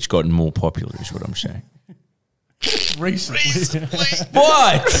 recently it's gotten more popular, is what I'm saying. recently.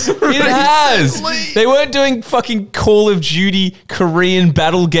 What? It has. They weren't doing fucking Call of Duty Korean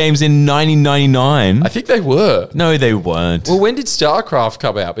battle games in 1999. I think they were. No, they weren't. Well, when did StarCraft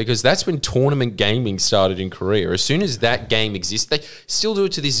come out? Because that's when tournament gaming started in Korea. As soon as that game exists, they still do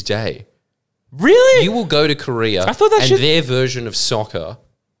it to this day. Really? You will go to Korea I thought that and shit- their version of soccer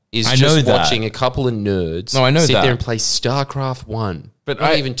is I just know that. watching a couple of nerds No, I know sit that. there and play StarCraft 1. But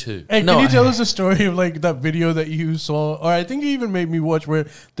Not I- even 2. Hey, No, can you I- tell us a story of like that video that you saw, or I think you even made me watch where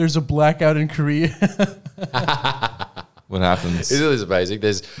there's a blackout in Korea? What happens? It is amazing.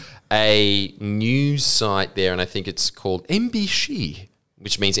 There's a news site there, and I think it's called NBC,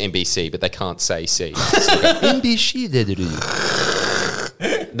 which means NBC, but they can't say C. So NBC.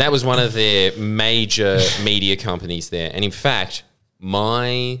 That was one of their major media companies there. And in fact,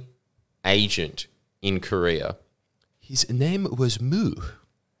 my agent in Korea, his name was Moo.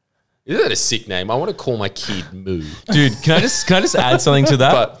 Isn't that a sick name? I want to call my kid Moo. Dude, can I just add something to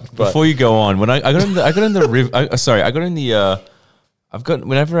that But- before you go on? When I got in the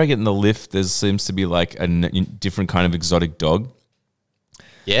whenever I get in the lift, there seems to be like a different kind of exotic dog.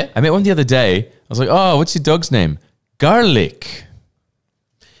 Yeah? I met one the other day. I was like, "Oh, what's your dog's name?" Garlic.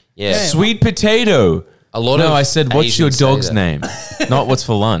 Yeah. Sweet potato. A lot No, of I said, "What's your Asians say dog's that. name?" Not what's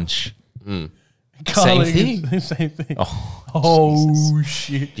for lunch. Garlic is thing. the same thing. Oh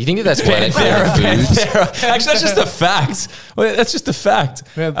shit. Do you think that that's quite a food? Actually, that's just a fact. Well, that's just a fact.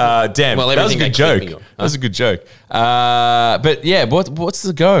 Damn. Well, that was a everything good they joke. clip me on. That was a good joke. But yeah, what's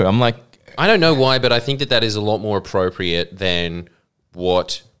the go? I'm like, I don't know why, but I think that is a lot more appropriate than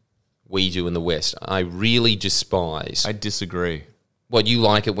what we do in the West. I really despise. I disagree. What, you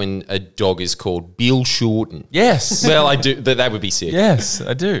like it when a dog is called Bill Shorten? Yes. Well, I do. That would be sick. Yes,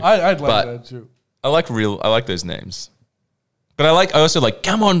 I do. I'd like But- that too. I like those names. But I also like,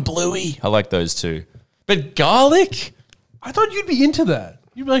 come on, Bluey. I like those too. But garlic? I thought you'd be into that.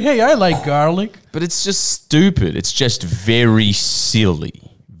 You'd be like, hey, I like garlic. But it's just stupid. It's just very silly.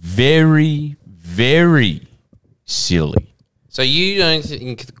 Very, very silly. So you don't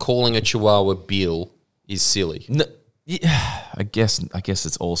think calling a Chihuahua Bill is silly? No, yeah, I guess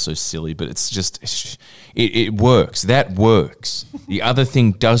it's also silly, but it works. That works. The other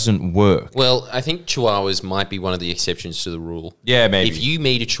thing doesn't work. Well, I think Chihuahuas might be one of the exceptions to the rule. Yeah, maybe. If you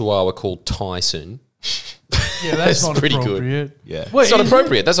meet a Chihuahua called Tyson, Yeah, that's That's not pretty good. appropriate. Yeah. Wait, it's not is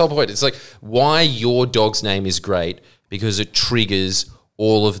appropriate. That's the whole point. It's like why your dog's name is great because it triggers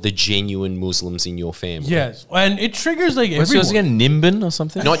all of the genuine Muslims in your family. Yes, and it triggers like What's everyone. yours again? Nimbin or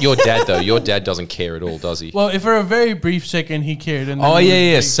something? Not your dad, though. Your dad doesn't care at all, does he? Well, if for a very brief second he cared. And then Oh, he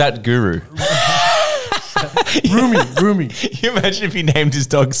yeah, was Sat Guru. Rumi. Can you imagine if he named his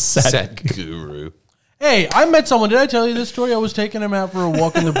dog Sat? Sad guru. Hey, I met someone. Did I tell you this story? I was taking him out for a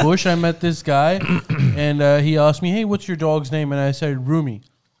walk in the bush. I met this guy, and he asked me, "Hey, what's your dog's name?" And I said, "Rumi."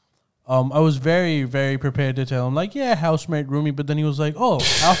 I was very, very prepared to tell him, like, "Yeah, housemate Rumi." But then he was like, "Oh,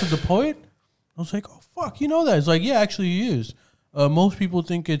 Alfred the poet?" I was like, "Oh, fuck, you know that?" He's like, "Yeah, actually, he is." Most people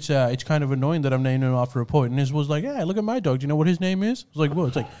think it's kind of annoying that I'm naming him after a poet. And his was like, "Yeah, look at my dog. Do you know what his name is?" I was like, "What?"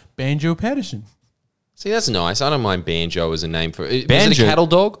 It's like Banjo Patterson. See, that's nice. I don't mind Banjo as a name for it. Was it Banjo? a cattle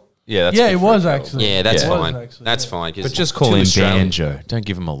dog? Yeah, that's Yeah, good it for was a dog. actually. Yeah, that's It was fine. actually, That's yeah. fine. 'cause But just too call him Australian. Banjo. Don't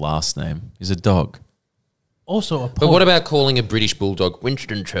give him a last name. He's a dog. Also a poet. But what about calling a British bulldog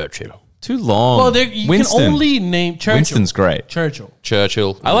Winston Churchill? Too long. Well, you Winston. can only name Churchill. Winston's great. Churchill.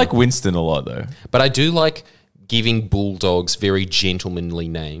 Churchill. I like Winston a lot, though. But I do like giving bulldogs very gentlemanly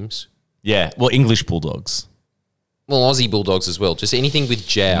names. Yeah, well, English bulldogs. Well, Aussie bulldogs as well. Just anything with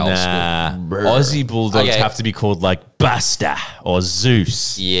jowls. Nah, Aussie bulldogs Okay. have to be called like Buster or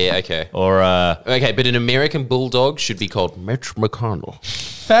Zeus Yeah, okay. or Okay, but an American bulldog should be called Mitch McConnell.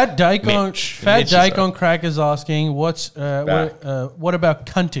 Fat Dyke on Mitch. Fat Mitch is Dyke right. on crack is asking what about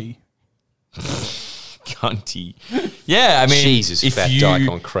cunty? cunty. Yeah, I mean, Jesus, if Fat you, Dyke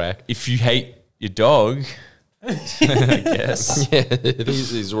on crack. If you hate your dog, I guess. Yeah,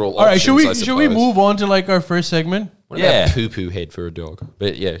 these are all All right, options, I should we suppose. move on to like our first segment? What Yeah. about poo-poo head for a dog?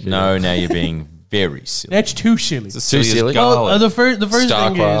 But yeah. No, now you're being very silly. That's too silly. It's silly as silly? garlic. Well, the first thing is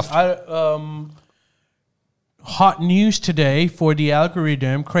Starcraft. hot news today for the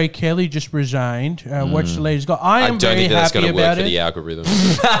algorithm. Craig Kelly just resigned. What's the latest? I I am don't very think that's happy going to work about for it. the algorithm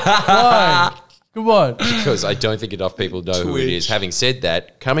Why? Come on. because I don't think enough people know who it is. Having said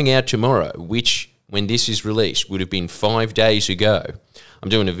that, coming out tomorrow, which when this is released would have been 5 days ago. I'm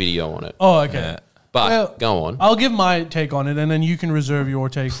doing a video on it. Oh, okay. But Well, go on. I'll give my take on it, and then you can reserve your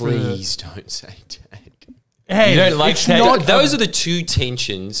take. Please don't say take. Hey, You don't like it's take? not Those are the two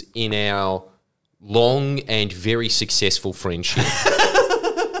tensions in our long and very successful friendship.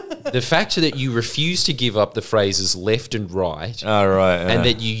 The fact that you refuse to give up the phrases left and right, All right. and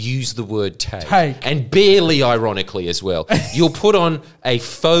that you use the word take. Take. And barely ironically as well. You'll put on a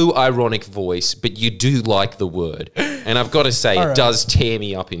faux ironic voice, but you do like the word. And I've got to say, All it right. does tear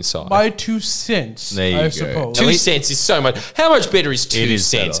me up inside. my 2 cents. There you I go. suppose. 2 cents is so much. How much better is 2 is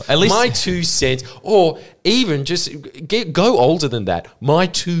cents? better. At least- my 2 cents, or even just go older than that. My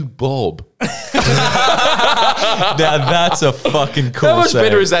 2 bob. now that's a fucking cool How much saying.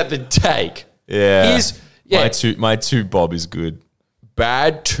 better is that than take? Yeah. Here's- yeah. My two Bob is good.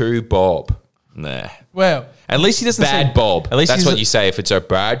 Bad 2 bob. Nah. Well, At least he doesn't say Bad Bob. At least That's he's what you say if it's a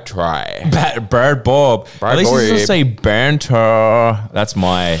bad try. Bad Bob. Bad At least he Bob. doesn't say banter. That's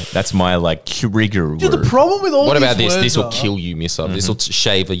my like trigger dude, word. the problem with all What these about this? words This will are- kill you, Miss Up. This will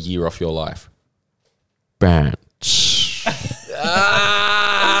shave a year off your life. Bant.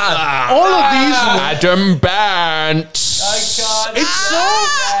 all of these words. Adam Bant.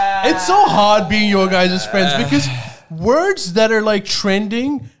 It's so hard being your guys' friends because words that are like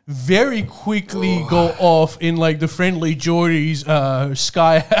trending very quickly go off in like the FriendlyJordies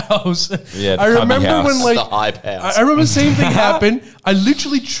Sky House. Yeah, the I Cubby remember House. when like The hype house. I remember the same thing happened. I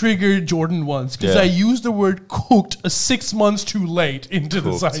literally triggered Jordan once because Yeah. I used the word cooked 6 months too late into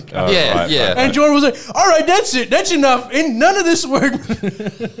the zeitgeist. Yeah. And Jordan was like, all right, that's it. That's enough. And none of this word.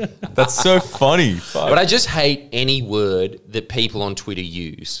 That's so funny. Fuck. But I just hate any word that people on Twitter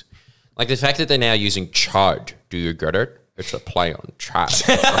use. Like the fact that they're now using chud. Do you get it? It's a play on chud.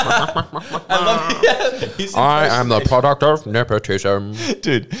 I am the product of nepotism.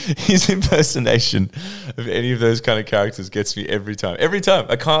 Dude, his impersonation of any of those kind of characters gets me every time. Every time.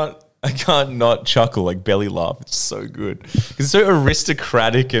 I can't not chuckle, like belly laugh. It's so good. It's so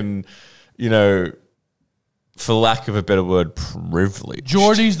aristocratic and, you know, for lack of a better word, privileged.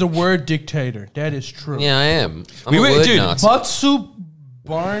 Jordy's the word dictator. That is true. Yeah, I am. I'm We a were- word dude, Nazi. Batsu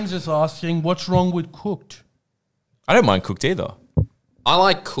Barnes is asking, what's wrong with cooked? I don't mind cooked either. I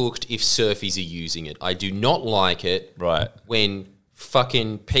like cooked if surfies are using it. I do not like it Right. when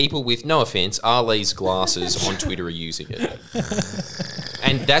fucking people with, no offense, Ali's glasses on Twitter are using it.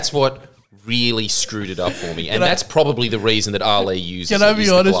 And that's what really screwed it up for me. And that's probably the reason that Ali uses Can it. I be is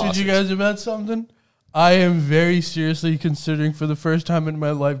the honest with you glasses. guys about something? I am very seriously considering for the first time in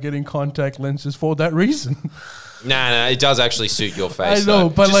my life getting contact lenses for that reason. No, it does actually suit your face. I know, though.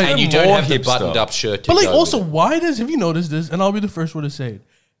 but like- and you don't More have the hipster. buttoned up shirt. To But like go also, with it. why does, have you noticed this? And I'll be the first one to say it.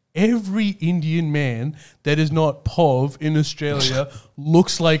 Every Indian man that is not POV in Australia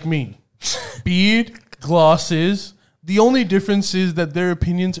looks like me. Beard, glasses. The only difference is that their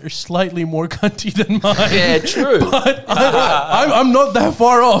opinions are slightly more cunty than mine. Yeah, true. But I'm not that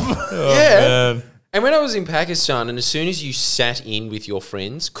far off. Yeah. And when I was in Pakistan, and as soon as you sat in with your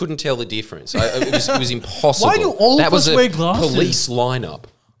friends, couldn't tell the difference. It was impossible. Why do all of that was us a wear glasses? police lineup.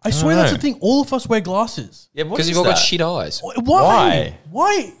 I swear that's the know. thing. All of us wear glasses. Yeah, what Because is you've all got that? shit eyes. Why?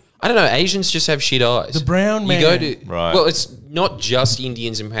 Why? I don't know. Asians just have shit eyes. The brown You go man. to Right. well, it's not just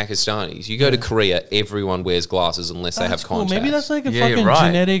Indians and Pakistanis. You go to Korea, everyone wears glasses unless they have That's cool. contacts. Maybe that's like a Yeah, you're fucking right.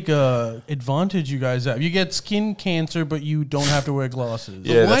 genetic advantage you guys have. You get skin cancer, but you don't have to wear glasses.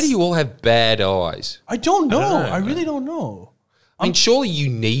 Yeah, Why that's- do you all have bad eyes? I don't know. know. I really don't know. I mean, surely you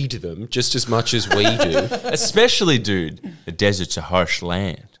need them just as much as we do. Especially, dude, the desert's a harsh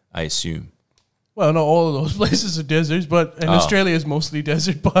land, I assume. Well, not all of those places are deserts, but Australia is mostly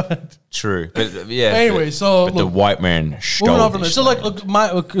desert. But True. But yeah. Anyway, but, so, but the look, white man stole moving on from this this. So, like, land. look,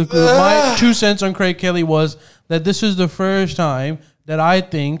 my 2 cents on Craig Kelly was that this is the first time that I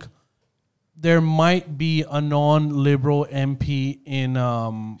think there might be a non-liberal MP in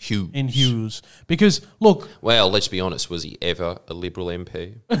Hughes. Hughes, because look, Well, let's be honest. Was he ever a Liberal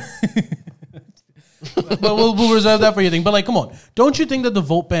MP? but we'll reserve that for your thing. But like, come on, don't you think that the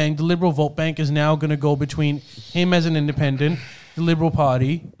vote bank, the Liberal vote bank, is now going to go between him as an independent, the Liberal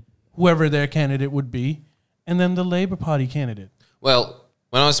Party, whoever their candidate would be, and then the Labour Party candidate? Well,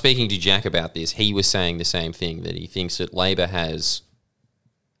 when I was speaking to Jack about this, he was saying the same thing, that he thinks that Labor has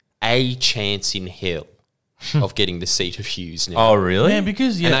a chance in hell of getting the seat of Hughes now. Oh, really? Man,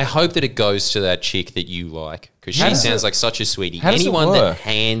 because And I hope that it goes to that chick that you like, because she does sounds like such a sweetie. how does it Anyone that work?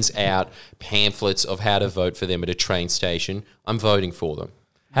 hands out pamphlets of how to vote for them at a train station, I'm voting for them.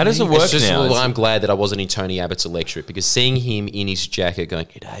 How does it work It's just, now? well, I'm glad that I wasn't in Tony Abbott's electorate, because seeing him in his jacket going,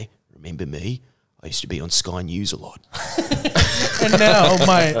 "G'day, remember me? I used to be on Sky News a lot." and now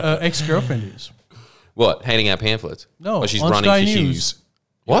my ex-girlfriend is. What? Handing out pamphlets? No, Oh, she's on running Sky for News. Hughes.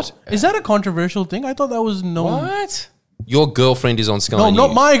 What? Is that a controversial thing? I thought that was known. What? Your girlfriend is on Sky No, News.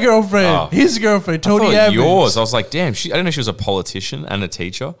 not my girlfriend. Oh. His girlfriend, I Tony thought Evans. yours. I was like, damn, I didn't know she was a politician and a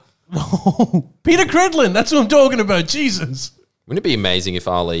teacher. Peter Credlin. That's what I'm talking about. Jesus. Wouldn't it be amazing if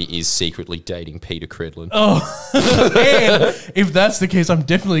Ali is secretly dating Peter Credlin? And if that's the case, I'm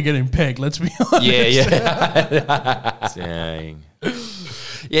definitely getting pegged. Let's be honest. Yeah. Dang.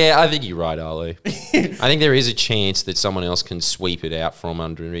 Yeah, I think you're right, Ali. I think there is a chance that someone else can sweep it out from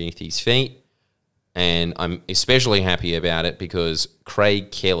underneath his feet. And I'm especially happy about it because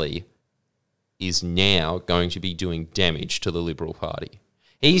Craig Kelly is now going to be doing damage to the Liberal Party.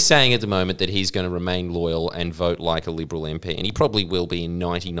 He's saying at the moment that he's going to remain loyal and vote like a Liberal MP, and he probably will be in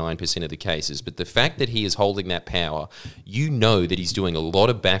 99% of the cases. But the fact that he is holding that power, you know that he's doing a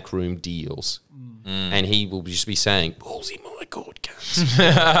lot of backroom deals, and he will just be saying, "Balls in my court, cunts."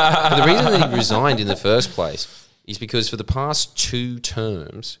 But the reason that he resigned in the first place is because for the past 2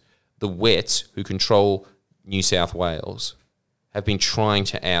 terms, the Wets, who control New South Wales, have been trying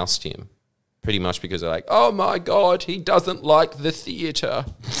to oust him. Pretty much because they're like, oh my God, he doesn't like the theatre.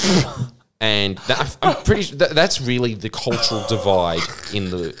 And I'm pretty sure that's really the cultural divide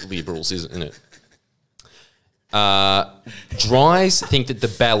in the Liberals, isn't it? Dries think that the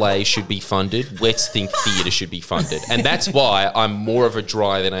ballet should be funded. Wets think theatre should be funded. And that's why I'm more of a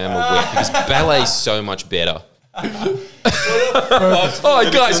Dry than I am a Wet, because ballet is so much better. Oh,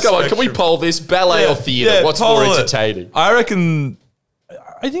 guys, come on. Can we poll this? Ballet or theatre? What's more entertaining? I reckon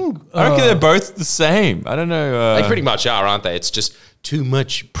they're both the same. I don't know. They pretty much are, aren't they? It's just too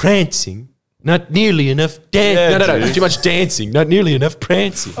much prancing, not nearly enough dancing. No. Too much dancing, not nearly enough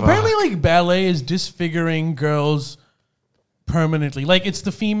prancing. Apparently, like, ballet is disfiguring girls permanently. Like, it's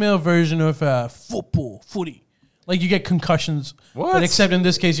the female version of footy. Like, you get concussions. What? But except in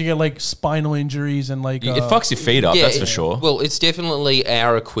this case, you get, like, spinal injuries and, like... it fucks your feet up, that's for sure. Well, it's definitely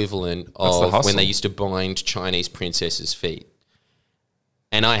our equivalent the of hustle. when they used to bind Chinese princesses' feet.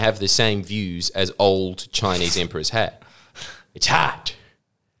 And I have the same views as old Chinese emperors had. It's hot.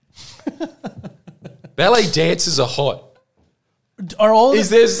 Ballet dancers are hot. Are all Is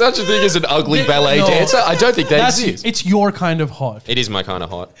there such a thing as an ugly ballet dancer? I don't think that exists. It's your kind of hot. It is my kind of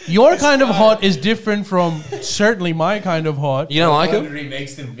hot. Your kind of hot is different from certainly my kind of hot. You don't like him? He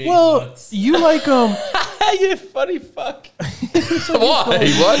makes them big Well, nuts. you like You funny fuck. Why?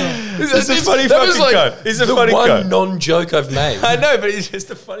 What? He's a funny That was fucking guy. He's a the funny one guy. non-joke I've made. I know, but he's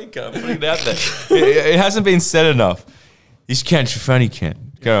just a funny guy. I'm putting it out there. It hasn't been said enough. He's Kent, you're funny, Kent.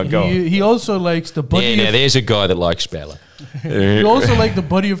 Go on. he also likes the buddy. Yeah, now there's a guy that likes ballet. You also like the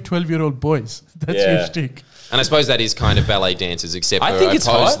buddy of 12-year-old boys. That's your shtick. And I suppose that is kind of ballet dancers, except I for think it's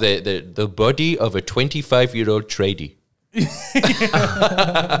hot. the body of a 25-year-old tradie.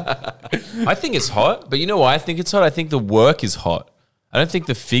 I think it's hot, but you know why I think it's hot? I think the work is hot. I don't think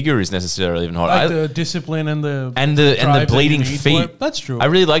the figure is necessarily even hot. Like the discipline and the the bleeding feet. That's true. I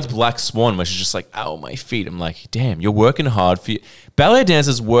really liked Black Swan, which is just like, ow, my feet. I'm like, damn, you're working hard for you. Ballet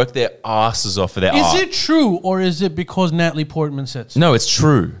dancers work their asses off for their art. Is it true, or is it because Natalie Portman said so? No, it's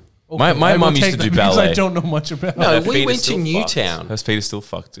true. Okay, My I will mum used take to that do because ballet. I don't know much about No, it. Her we feet are went to still Newtown. fucked. Her feet are still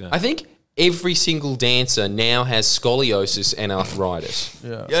fucked. Yeah. I think every single dancer now has scoliosis and arthritis.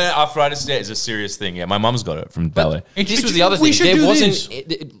 Yeah, arthritis is a serious thing. Yeah, my mum's got it from ballet. This was the other We thing. should There do wasn't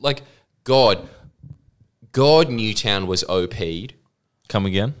this. like God Newtown was OP'd. Come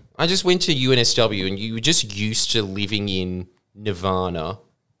again? I just went to UNSW and you were just used to living in Nirvana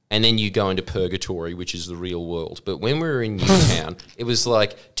and then you go into purgatory, which is the real world. But when we were in Newtown, it was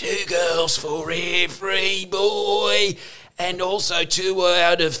like 2 girls for every boy. And also 2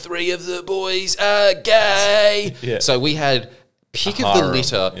 out of 3 of the boys are gay. Yeah. So we had pick of the harem,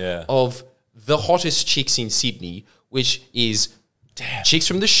 litter yeah. of the hottest chicks in Sydney, which is chicks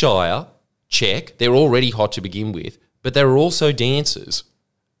from the Shire, check. They're already hot to begin with, but they're also dancers.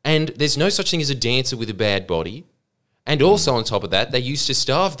 And there's no such thing as a dancer with a bad body. And also on top of that, they used to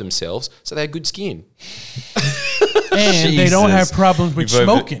starve themselves, so they had good skin. And they don't have problems with You've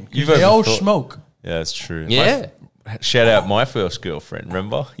smoking. you've They all overthought- smoke. Yeah, that's true. Yeah. Shout out my first girlfriend,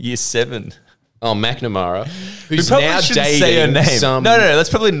 remember? Year 7. Oh, McNamara, We who's probably now shouldn't dating say her name. some... No, let's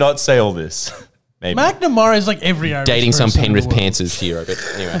probably not say all this. Maybe. McNamara is like every Irish dating some person in the Penrith world. Panthers hero, but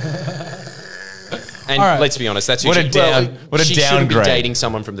anyway. And All right. let's be honest, that's who What a she, she shouldn't be downgrade. dating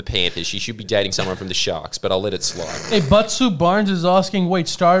someone from the Panthers. She should be dating someone from the Sharks, but I'll let it slide. Hey, Butsu Barnes is asking, wait,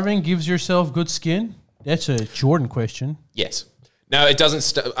 starving gives yourself good skin? That's a Jordan question. Yes. No, it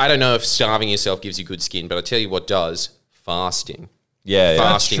doesn't. I don't know if starving yourself gives you good skin, but I'll tell you what does. Fasting. Yeah, yeah.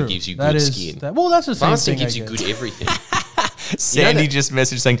 Fasting True. gives you That good is- skin. well, that's the same Fasting thing, gives I you guess. good everything. Sandy just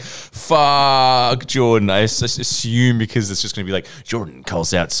messaged saying, fuck Jordan. I assume because it's just going to be like, Jordan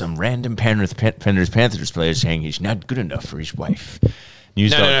calls out some random Panthers player saying he's not good enough for his wife.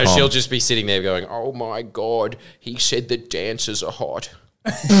 News. No. She'll just be sitting there going, oh my God, he said that dancers are hot.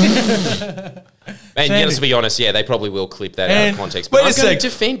 And let's be honest, yeah, they probably will clip that out And- of context. But Wait a I'm going sec. to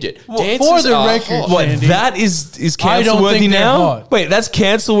defend it. Well, Dancers for the are record, hot. What, Sandy, that is I don't cancel worthy think they're now? hot. Wait, that's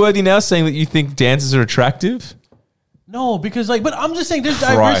cancel worthy now, saying that you think dancers are attractive? No, because but I'm just saying there's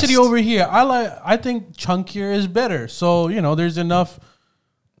Christ. diversity over here. I think chunkier is better. So, there's enough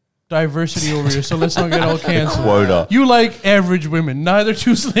diversity over here. So let's not get all canceled. Quota. You like average women, neither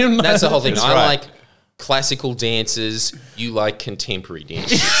too slim. That's the whole thing. That's I right. like classical dances. You like contemporary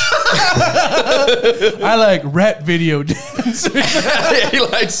dances. I like rap video dance. he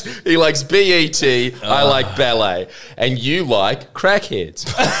likes BET. I like ballet, and you like crackheads.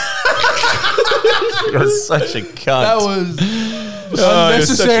 You're such a cunt. That was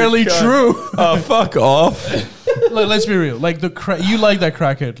unnecessarily true. Oh, fuck off. Let's be real. Like you like that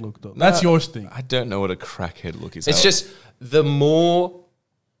crackhead look though. That's yours thing. I don't know what a crackhead look is. It's just the more.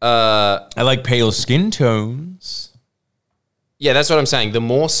 I like pale skin tones. Yeah, that's what I'm saying. The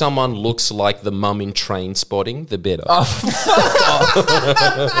more someone looks like the mum in Train Spotting, the better.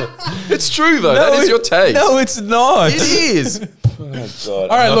 It's true though. That is your taste. No, it's not. It is. Oh, God.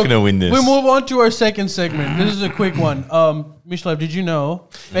 All right, I'm not going to win this. We move on to our second segment. This is a quick one. Mishlev, did you know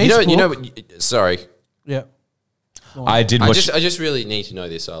Facebook? Sorry. Yeah. I did watch. I just really need to know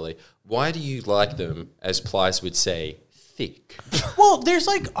this, Ali. Why do you like them, as Plies would say, thick? Well, there's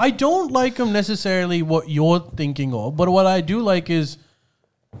I don't like them necessarily what you're thinking of, but what I do like is,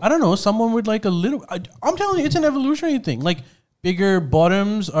 I don't know, someone with like a little, I'm telling you, it's an evolutionary thing. Like bigger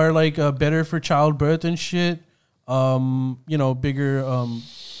bottoms are better for childbirth and shit. Bigger,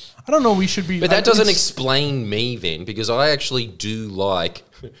 I don't know, we should be. But that doesn't explain me then, because I actually do like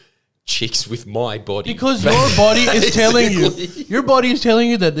chicks with my body. Because your body is telling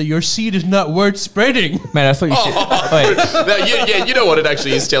you, that your seed is not worth spreading. Man, I thought you said. Wait. No, you know what it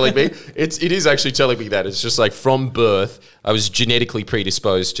actually is telling me? It is actually telling me that. It's just like from birth, I was genetically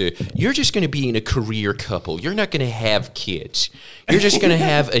predisposed to, you're just going to be in a career couple. You're not going to have kids. You're just going to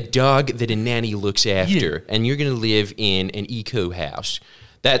have a dog that a nanny looks after, and you're going to live in an eco house.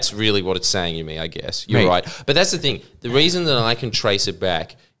 That's really what it's saying to me, I guess. You're right. But that's the thing. The reason that I can trace it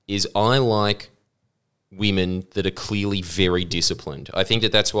back is I like women that are clearly very disciplined. I think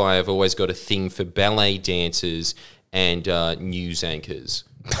that that's why I've always got a thing for ballet dancers and news anchors.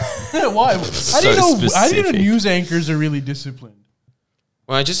 Why? How do you know news anchors are really disciplined?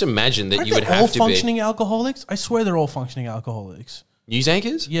 Well, I just imagine that you would all have to functioning alcoholics? I swear they're all functioning alcoholics. News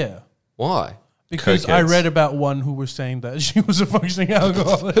anchors? Yeah. Why? Because I read about one who was saying that she was a functioning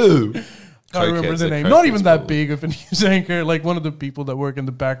alcoholic. Who? I can't remember the name. Not even that big of a news anchor. Like one of the people that work in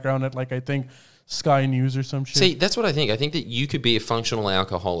the background at I think Sky News or some shit. See, that's what I think. I think that you could be a functional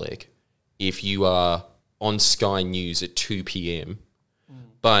alcoholic if you are on Sky News at 2 p.m.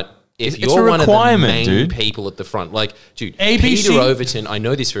 But if you're one of the main people at the front, dude, ABC? Peter Overton, I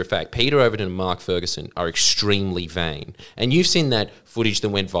know this for a fact, Peter Overton and Mark Ferguson are extremely vain. And you've seen that footage that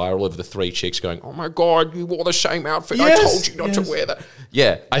went viral of the three chicks going, oh my God, you wore the same outfit. Yes, I told you not to wear that.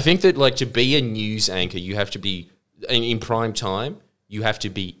 Yeah, I think that to be a news anchor, you have to be, in prime time, you have to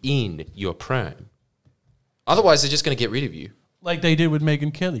be in your prime. Otherwise, they're just going to get rid of you. Like they did with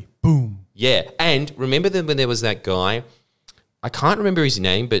Megyn Kelly. Boom. Yeah, and remember when there was that guy, I can't remember his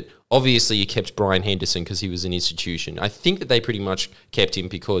name, but obviously you kept Brian Henderson because he was an institution. I think that they pretty much kept him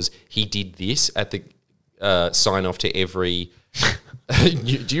because he did this at the sign-off to every...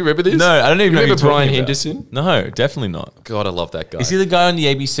 Do you remember this? No, I don't even know. Remember Brian Henderson? No, definitely not. God, I love that guy. Is he the guy on the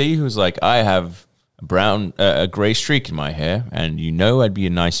ABC who's like, I have a grey streak in my hair, and I'd be a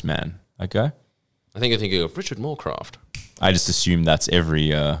nice man. Okay? I think I'm thinking of Richard Moorcroft. I just assume that's every.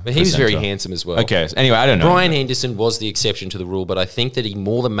 But he was very handsome as well. Okay. So anyway, I don't know. Brian Henderson was the exception to the rule, but I think that he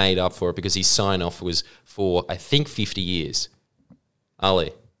more than made up for it because his sign off was for, I think, 50 years.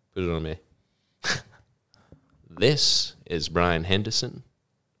 Ali, put it on me. This is Brian Henderson.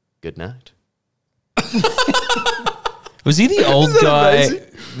 Good night. Was he the old guy? Amazing?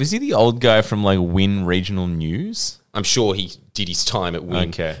 Was he the old guy from Win Regional News? I'm sure he did his time at Win.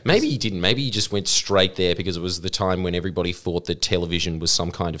 Okay. Maybe he didn't. Maybe he just went straight there because it was the time when everybody thought that television was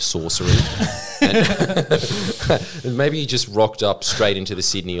some kind of sorcery. and maybe he just rocked up straight into the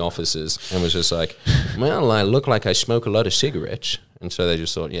Sydney offices and was just like, well, I look like I smoke a lot of cigarettes. And so they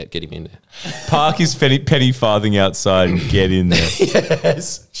just thought, yeah, get him in there. Park his penny farthing outside and get in there.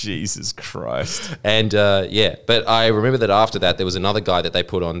 Yes. Jesus Christ. And but I remember that after that, there was another guy that they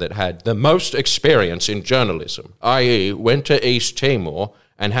put on that had the most experience in journalism, i.e. went to East Timor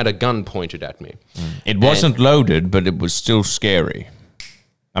and had a gun pointed at me. It wasn't loaded, but it was still scary.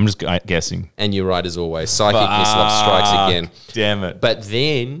 I'm just guessing. And you're right as always. Psychic mislove strikes again. Damn it. But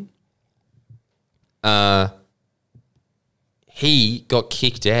then he got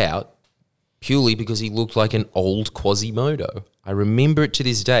kicked out purely because he looked like an old Quasimodo. I remember it to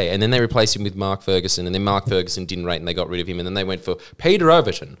this day. And then they replaced him with Mark Ferguson, and then Mark Ferguson didn't rate and they got rid of him. And then they went for Peter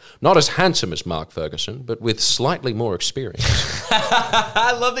Overton, not as handsome as Mark Ferguson, but with slightly more experience.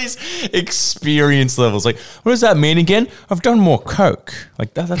 I love these experience levels. What does that mean again? I've done more coke.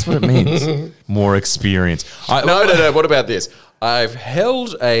 That's what it means. More experience. No. What about this? I've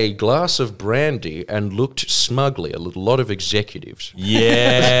held a glass of brandy and looked smugly at a lot of executives.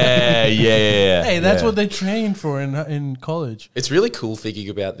 Yeah. Hey, that's yeah. what they train for in college. It's really cool thinking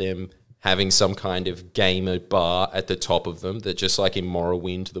about them having some kind of gamer bar at the top of them that just like in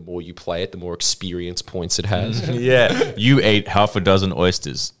Morrowind, the more you play it, the more experience points it has. Yeah. You ate half a dozen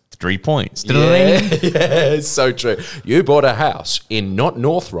oysters. 3 points. Yeah, it's so true. You bought a house in not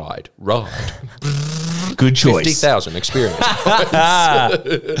North Ride. Good choice. 50,000 experience.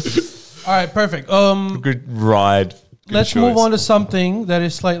 All right, perfect. Good ride. Good Let's choice. move on to something that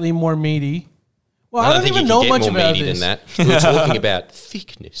is slightly more meaty. Well, I don't think even you know can much get more about meaty this. than that. We're talking about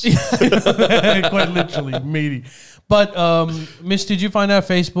thickness. Quite literally, meaty. But, Miss, did you find out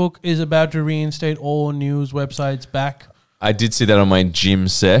Facebook is about to reinstate all news websites back? I did see that on my gym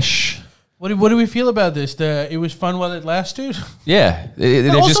sesh. What do we feel about this? It was fun while it lasted. Yeah, they've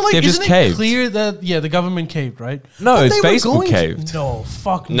Isn't just it caved. clear that the government caved, right? No, But it's they were Facebook going to- caved. No,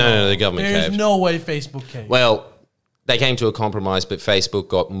 fuck No, the government There's caved. no way Facebook caved. Well, they came to a compromise, but Facebook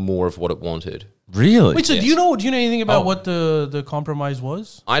got more of what it wanted. Really? Wait, so yes. do you know anything about Oh. what the compromise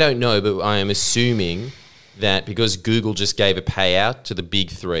was? I don't know, but I am assuming that because Google just gave a payout to the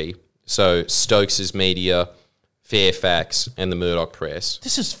big three, so Stokes' Media, Fairfax, and the Murdoch Press.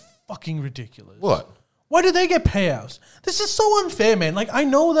 This is fucking ridiculous. What? Why do they get payouts? This is so unfair, man. Like, I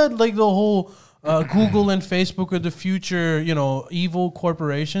know that like the whole Google and Facebook are the future, evil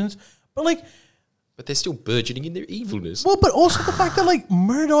corporations, but like, But they're still burgeoning in their evilness. well, but also the fact that like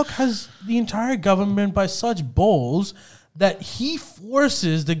Murdoch has the entire government by such balls that he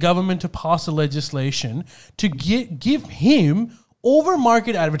forces the government to pass a legislation to give him over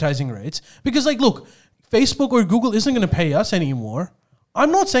market advertising rates. Because like, look, Facebook or Google isn't going to pay us anymore. I'm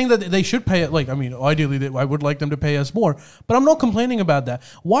not saying that they should pay it. Like, I mean, ideally, I would like them to pay us more, but I'm not complaining about that.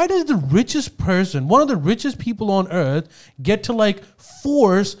 Why does the richest person, one of the richest people on earth, get to like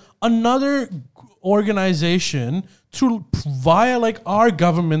force another organization to via like our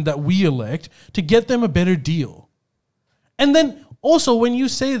government that we elect to get them a better deal? And then also when you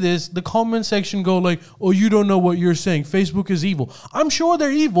say this, the comment section go like, oh, you don't know what you're saying. Facebook is evil. I'm sure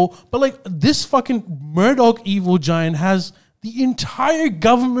they're evil, but like this fucking Murdoch evil giant has the entire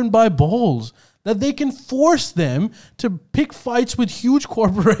government by balls that they can force them to pick fights with huge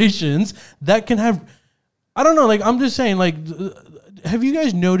corporations that can have, I don't know, like I'm just saying, like, have you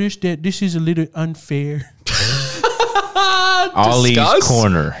guys noticed that this is a little unfair? Ollie's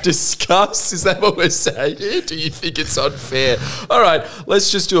corner. Discuss? Is that what we're saying here? Do you think it's unfair? All right,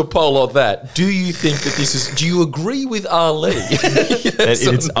 let's just do a poll on that. Do you think that this is... Do you agree with Ali? That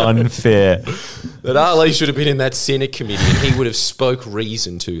it's unfair. That Ali should have been in that Senate committee and he would have spoke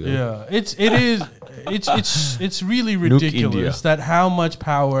reason to them. Yeah, it's really India. ridiculous that how much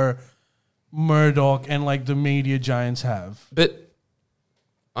power Murdoch and like the media giants have. But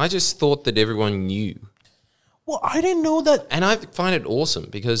I just thought that everyone knew. Well, I didn't know that. And I find it awesome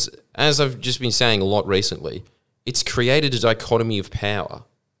because, as I've just been saying a lot recently, it's created a dichotomy of power.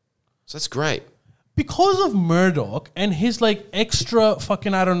 So that's great. Because of Murdoch and his like extra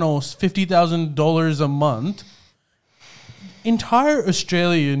fucking, I don't know, $50,000 a month, entire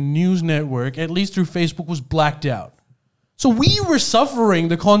Australian news network, at least through Facebook, was blacked out. So we were suffering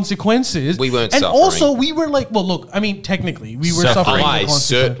the consequences. We weren't and suffering. also we were like, well, look, I mean, technically we were suffering the I consequences.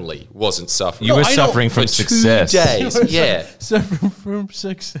 certainly wasn't suffering. You were I know, suffering from for success 2 days. Yeah. Suffering from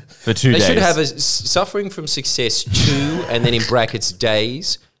success. for 2 They days. should have a suffering from success 2 and then in brackets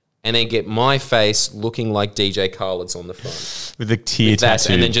days and then get my face looking like DJ Khaled's on the front. with the tear That's,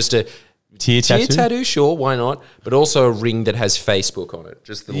 tattoo. and then just a tear tear tattoo. tattoo, sure, why not? But also a ring that has Facebook on it.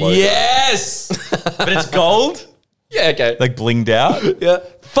 Just the logo. Yes, but it's gold, Yeah, okay. like blinged out. yeah.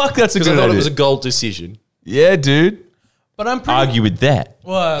 Fuck, that's a Because good I thought idea. it was a gold decision. Yeah, dude. But I'm pretty Argue with that.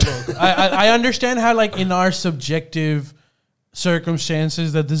 Well, look, I understand how, like, in our subjective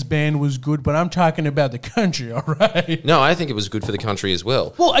circumstances that this ban was good, but I'm talking about the country, all right? No, I think it was good for the country as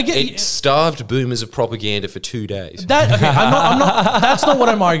well. Well, I get It starved boomers of propaganda for 2 days. that. Okay, I'm not. That's not what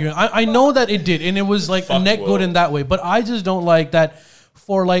I'm arguing. I know that it did, and it was like net good in that way. But I just don't like that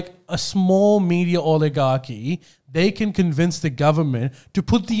for like a small media oligarchy, they can convince the government to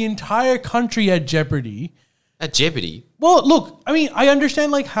put the entire country at jeopardy. At jeopardy. Well, look, I mean, I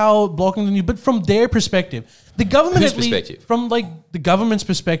understand like how blocking the news, but from their perspective, the government Whose at least- perspective? from like the government's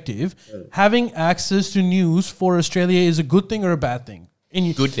perspective, having access to news for Australia is a good thing or a bad thing?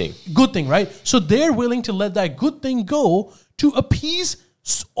 Good thing. Good thing, right? So they're willing to let that good thing go to appease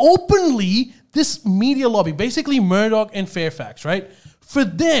openly this media lobby, basically Murdoch and Fairfax, right? For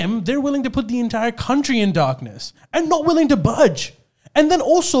them, they're willing to put the entire country in darkness and not willing to budge. And then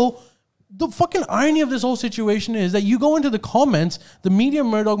also, the fucking irony of this whole situation is that you go into the comments, the media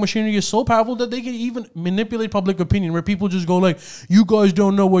Murdoch machinery is so powerful that they can even manipulate public opinion, where people just go like, you guys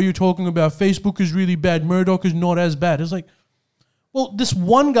don't know what you're talking about. Facebook is really bad. Murdoch is not as bad. It's like, well, this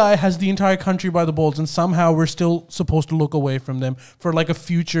one guy has the entire country by the balls, and somehow we're still supposed to look away from them for like a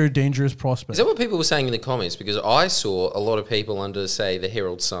future dangerous prospect. Is that what people were saying in the comments? Because I saw a lot of people under, say, the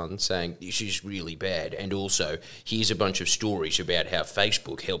Herald Sun saying, this is really bad. And also, here's a bunch of stories about how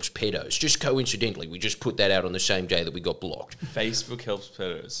Facebook helps pedos. Just coincidentally, we just put that out on the same day that we got blocked. Facebook helps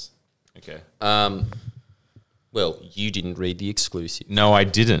pedos. Okay. Well, you didn't read the exclusive. No, I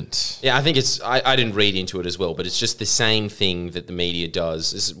didn't. Yeah, I think it's... I didn't read into it as well, but it's just the same thing that the media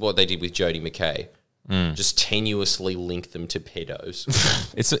does. This is what they did with Jodie McKay. Just tenuously link them to pedos.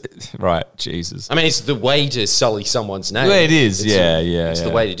 Right, Jesus. I mean, it's the way to sully someone's name. Well, it is, It's the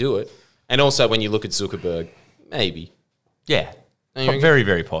way to do it. And also, when you look at Zuckerberg, maybe. Yeah. I mean, Very,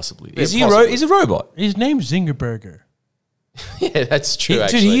 very possibly. Very Is he possibly. he's a robot? His name's Zingerberger. Yeah, that's true, Dude,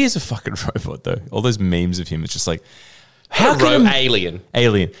 actually. he is a fucking robot, though. All those memes of him, it's just like, how can alien.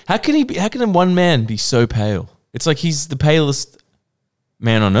 How can one man be so pale? It's like he's the palest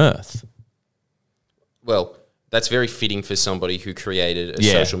man on earth. Well, that's very fitting for somebody who created a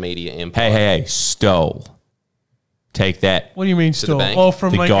social media empire. Hey, stole. Take that. What do you mean the still? bank. Oh,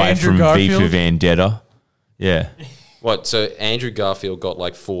 from The like guy Andrew from V for Garfield? Vendetta. Yeah. What? So Andrew Garfield got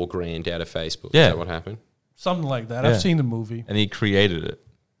like $4,000 out of Facebook. Yeah. Is that what happened? Something like that. Yeah. I've seen the movie. And he created it.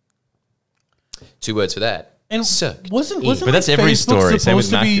 2 words for that. And Suck. wasn't But that's like every Facebook story, same with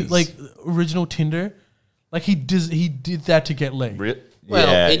supposed to be Macca's. like original Tinder? Like he did that to get laid. Well,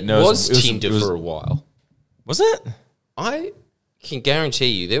 it was Tinder for a while. Was it? I can guarantee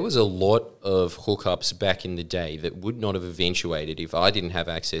you there was a lot of hookups back in the day that would not have eventuated if I didn't have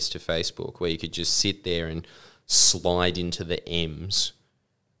access to Facebook, where you could just sit there and slide into the M's.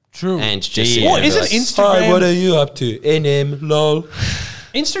 True. And just Yeah. Well, isn't Instagram? are you up to? NM, lol.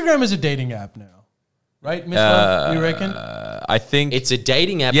 Instagram is a dating app now, right? Miss Love, you reckon? I think It's a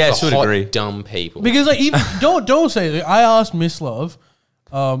dating app Yeah, for to a hot, degree. dumb people. Because like even don't say it. I asked Miss Love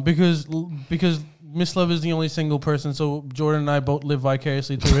because Miss Love is the only single person, so Jordan and I both live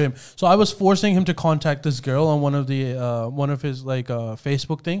vicariously through him. So I was forcing him to contact this girl on one of his like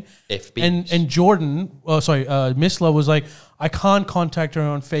Facebook thing. FB. And Jordan, Miss Love was like, I can't contact her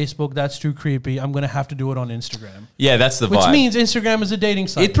on Facebook. That's too creepy. I'm gonna have to do it on Instagram. Yeah, that's the Which vibe. means Instagram is a dating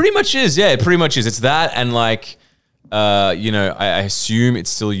site. It pretty much is. Yeah, it pretty much is. It's that, and like, I assume it's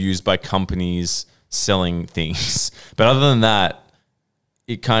still used by companies selling things. But other than that,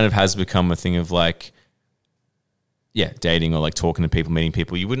 it kind of has become a thing of like, yeah, dating or like talking to people, meeting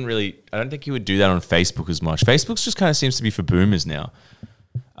people. You wouldn't really, I don't think you would do that on Facebook as much. Facebook's just kind of seems to be for boomers now.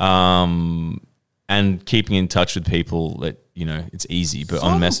 And keeping in touch with people that, it's easy, but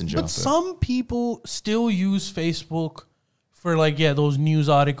on Messenger. But some people still use Facebook for like, those news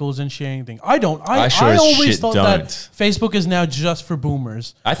articles and sharing things. I don't. I sure as always shit thought don't. that Facebook is now just for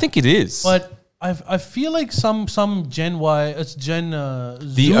boomers. I think it is. But I feel like some Gen Y, it's Gen the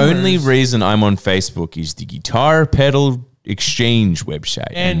Zoomers only reason I'm on Facebook is the Guitar Pedal Exchange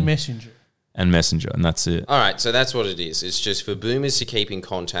website. and Messenger. And Messenger, and that's it. All right, so that's what it is. It's just for boomers to keep in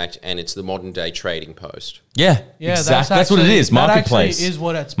contact, and it's the modern day trading post. Yeah, Yeah, exactly. that's That's what it actually- is. that actually Marketplace is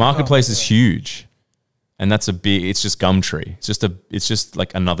what it's Marketplace become, is huge, and that's it's just Gumtree. It's just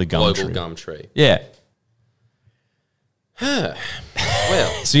like another Gumtree. Global Gumtree. Yeah. Well,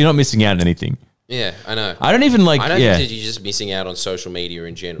 So you're not missing out on anything. yeah, I know. I don't even like. I don't yeah. think that you're just missing out on social media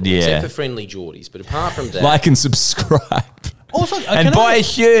in general, Yeah. except for FriendlyJordies. But apart from that, Like and subscribe, Also, and buy a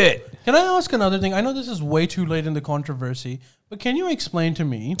shirt. Can I ask another thing? I know this is way too late in the controversy, but can you explain to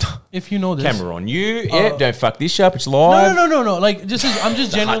me, if you know this? Camera on you. Yeah, don't fuck this up. It's live. No. Like, I'm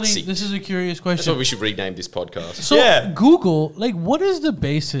just generally, seat. this is a curious that's what question. we should rename this podcast. So, Yeah. Google, like, what is the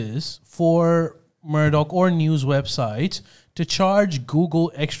basis for Murdoch or news websites to charge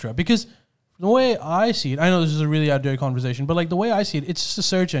Google extra? Because the way I see it, I know this is a really outdated conversation, but like the way I see it, it's just a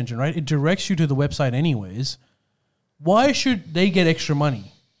search engine, right? It directs you to the website anyways. Why should they get extra money?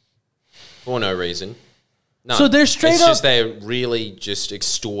 For no reason. No. So they're straight it's up- just they're really just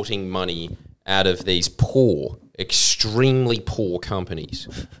extorting money out of these poor, extremely poor companies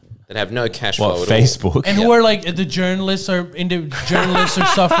that have no cash flow What, at Facebook? And who are like the journalists are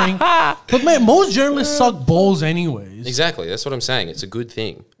suffering. But man, most journalists suck balls anyways. Exactly. That's what I'm saying. It's a good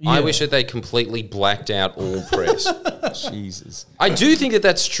thing. Yeah. I wish that they completely blacked out all press. Jesus. I do think that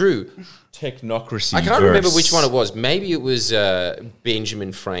that's true. Technocracy. I can't remember which one it was. Maybe it was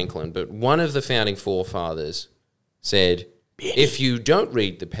Benjamin Franklin, but one of the founding forefathers said, if you don't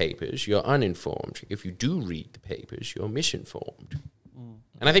read the papers, you're uninformed. If you do read the papers, you're misinformed.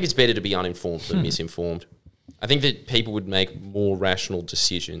 And I think it's better to be uninformed than misinformed. I think that people would make more rational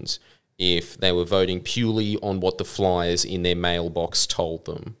decisions if they were voting purely on what the flyers in their mailbox told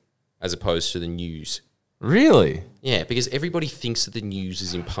them, as opposed to the news. Really? Yeah, because everybody thinks that the news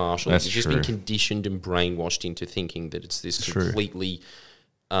is impartial. That's You've just true. been conditioned and brainwashed into thinking that it's this completely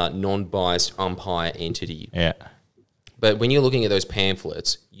non-biased umpire entity. Yeah. But when you're looking at those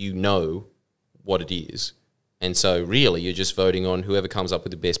pamphlets, you know what it is. And so really you're just voting on whoever comes up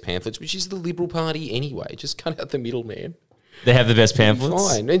with the best pamphlets, which is the Liberal Party anyway. Just cut out the middleman. They have the best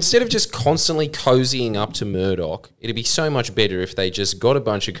pamphlets? Fine. Instead of just constantly cozying up to Murdoch, it'd be so much better if they just got a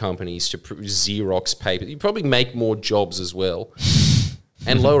bunch of companies to Xerox paper. You'd probably make more jobs as well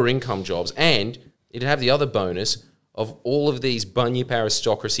and lower income jobs. And it'd have the other bonus of all of these bunyip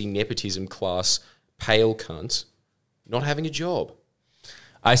aristocracy, nepotism class, pale cunts not having a job.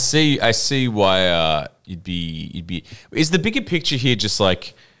 I see why you'd be. Is the bigger picture here just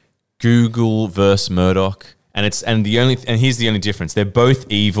like Google versus Murdoch? And here's the only difference. They're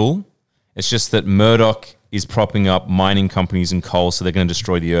both evil. It's just that Murdoch is propping up mining companies and coal, so they're going to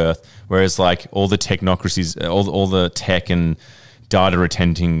destroy the earth. Whereas like all the technocracies, all the tech and data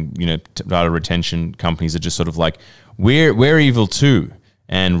retention companies are just sort of like, we're evil too,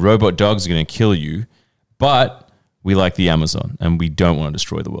 and robot dogs are going to kill you, but we like the Amazon and we don't want to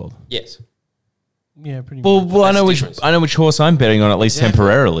destroy the world. Yes. Yeah, pretty Well, much. I know difference. which horse I'm betting on, at least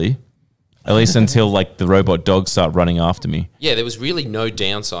temporarily. At least until like the robot dogs start running after me. Yeah, there was really no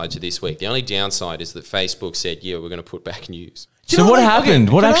downside to this week. The only downside is that Facebook said, yeah, we're going to put back news. So what happened?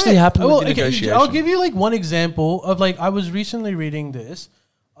 What actually happened with the negotiation? I'll give you like one example of like I was recently reading this.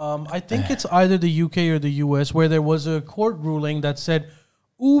 I think it's either the UK or the US where there was a court ruling that said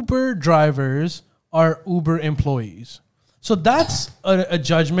Uber drivers are Uber employees. So that's a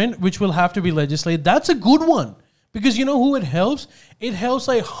judgment which will have to be legislated. That's a good one. Because you know who it helps? It helps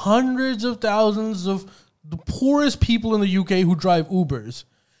like hundreds of thousands of the poorest people in the UK who drive Ubers.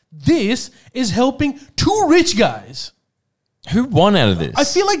 This is helping two rich guys. Who won out of this? I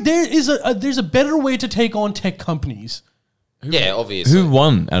feel like there's a better way to take on tech companies. Yeah, obviously. Who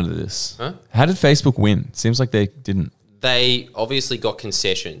won out of this? Huh? How did Facebook win? Seems like they didn't. They obviously got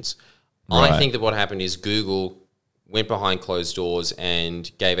concessions. Right. I think that what happened is Google went behind closed doors and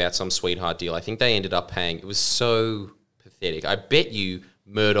gave out some sweetheart deal. I think they ended up paying. It was so pathetic. I bet you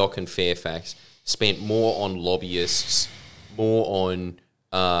Murdoch and Fairfax spent more on lobbyists, more on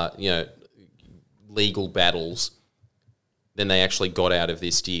legal battles than they actually got out of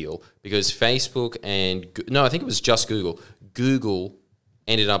this deal. Because Facebook I think it was just Google. Google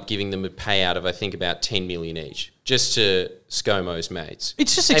ended up giving them a payout of I think about 10 million each, just to ScoMo's mates.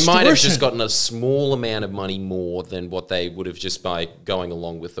 It's just They extortion. might have just gotten a small amount of money more than what they would have just by going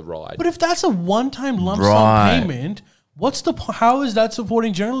along with the ride. But if that's a one-time lump Right. sum payment, how is that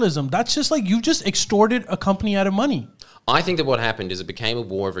supporting journalism? That's just like you just extorted a company out of money. I think that what happened is it became a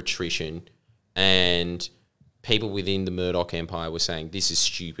war of attrition, and people within the Murdoch empire were saying, this is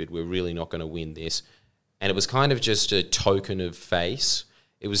stupid, we're really not going to win this. And it was kind of just a token of face.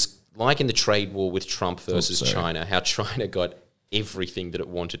 It was like in the trade war with Trump versus China, how China got everything that it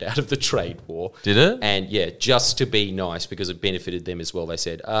wanted out of the trade war. Did it? And yeah, just to be nice because it benefited them as well. They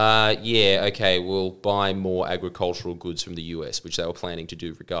said, yeah, okay, we'll buy more agricultural goods from the US, which they were planning to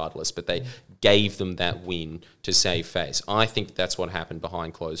do regardless, but they gave them that win to save face. I think that's what happened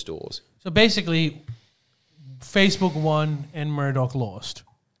behind closed doors. So basically, Facebook won and Murdoch lost.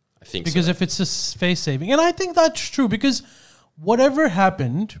 I think Because so. if it's just face saving. And I think that's true because whatever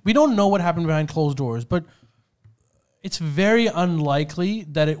happened, we don't know what happened behind closed doors, but it's very unlikely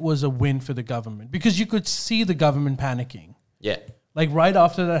that it was a win for the government because you could see the government panicking. Yeah. Like right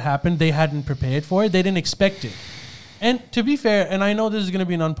after that happened, they hadn't prepared for it. They didn't expect it. And to be fair, and I know this is going to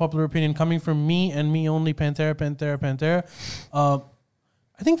be an unpopular opinion coming from me and me only, Panthera.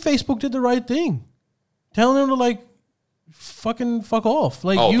 I think Facebook did the right thing. Telling them to like fuck off.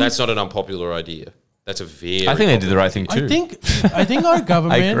 Like That's not an unpopular idea. That's a very... I think they did the right thing too. I think our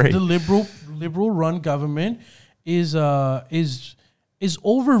government, agree. the liberal run government, is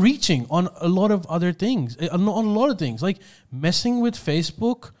overreaching on a lot of other things. On a lot of things, like messing with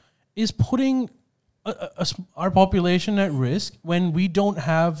Facebook is putting our population at risk when we don't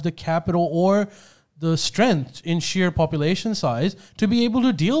have the capital or the strength in sheer population size to be able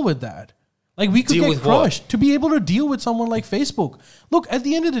to deal with that. Like we could Deal get with what? crushed to be able to deal with someone like Facebook. Look, at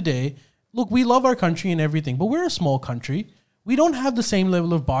the end of the day, we love our country and everything, but we're a small country. We don't have the same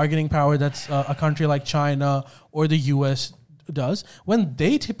level of bargaining power that's a country like China or the US does. When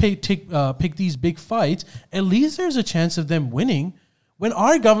they pick these big fights, at least there's a chance of them winning. When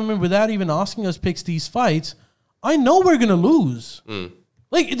our government, without even asking us, picks these fights, I know we're going to lose.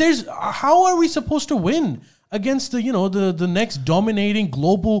 Like, how are we supposed to win against the next dominating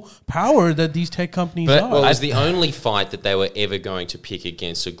global power that these tech companies are? Well, it's the only fight that they were ever going to pick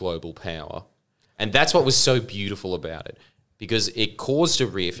against a global power. And that's what was so beautiful about it, because it caused a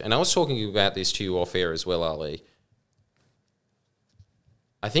rift. And I was talking about this to you off air as well, Ali.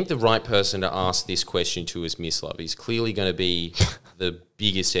 I think the right person to ask this question to is Miss Love. He's clearly going to be the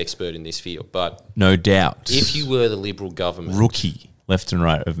biggest expert in this field. But no doubt. if you were the Liberal government... Rookie. Left and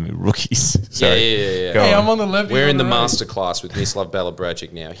right of me. Rookies. Yeah. Go Hey, on. I'm on the left. We're in the right. masterclass with Miss Love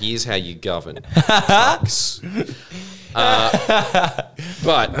Balabrajic now. Here's how you govern. Fucks.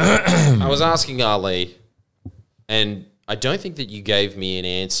 But I was asking Ali, and I don't think that you gave me an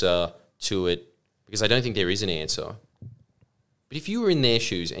answer to it, because I don't think there is an answer. But if you were in their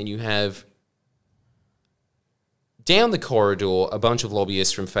shoes and you have down the corridor a bunch of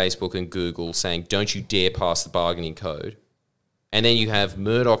lobbyists from Facebook and Google saying, don't you dare pass the bargaining code, and then you have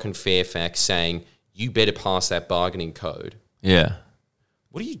Murdoch and Fairfax saying, you better pass that bargaining code. Yeah.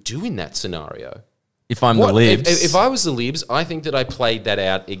 What do you do in that scenario? If I'm the libs. If I was the libs, I think that I played that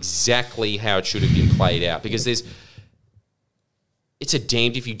out exactly how it should have been played out, because it's a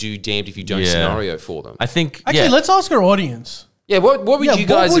damned if you do, damned if you don't scenario for them. I think, Actually, let's ask our audience. Yeah, what would you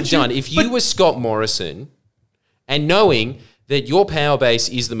guys have done if you but- were Scott Morrison and knowing that your power base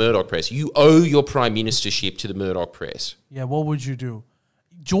is the Murdoch press? You owe your prime ministership to the Murdoch press. Yeah, what would you do?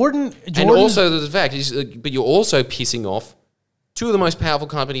 Jordan And also the fact is, but you're also pissing off two of the most powerful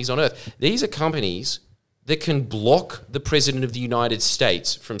companies on earth. These are companies that can block the President of the United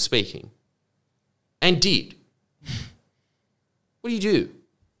States from speaking. And did. What do you do?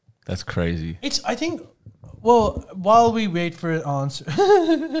 That's crazy. I think, well, while we wait for an answer,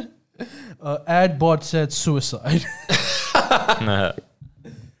 Adbot said suicide.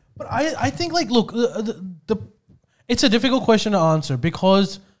 But I think, like, look, it's a difficult question to answer,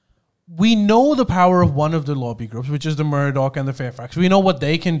 because we know the power of one of the lobby groups, which is the Murdoch and the Fairfax. We know what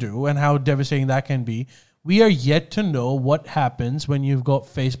they can do and how devastating that can be. We are yet to know what happens when you've got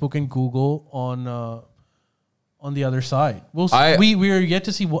Facebook and Google on the other side. We'll see. We are yet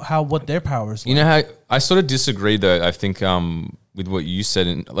to see what their power is like. You know how I sort of disagree, though. I think with what you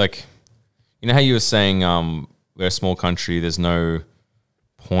said, like, you know how you were saying we're a small country, there's no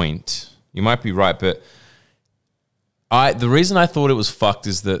point. You might be right, but the reason I thought it was fucked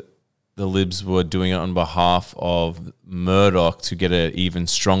is that the libs were doing it on behalf of Murdoch to get an even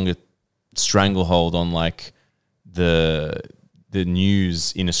stronger stranglehold on, like, the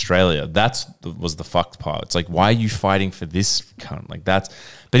news in Australia. Was the fucked part. It's like, why are you fighting for this cunt? Like, that's...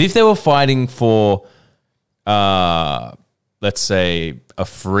 But if they were fighting for, let's say, a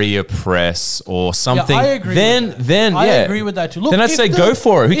freer press or something, I agree then I agree with that too. Look, then I'd say go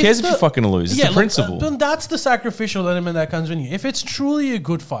for it. Who cares if you fucking lose? It's the look, principle. then that's the sacrificial element that comes in you. If it's truly a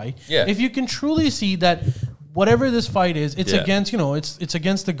good fight, Yeah. if you can truly see that whatever this fight is, it's Yeah. against, it's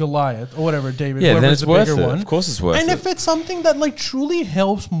against the Goliath or whatever, David. Yeah, then whoever's it's the worth bigger it. one. Of course it's worth and it. if it's something that, like, truly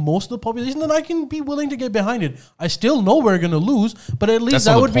helps most of the population, then I can be willing to get behind it. I still know we're going to lose, but at least That's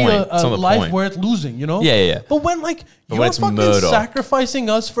that not the would be point. That's a not the life point. worth losing, you know? Yeah. But when, like, But you're when it's fucking Murdoch. sacrificing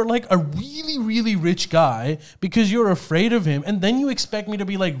us for, like, a really, really rich guy because you're afraid of him, and then you expect me to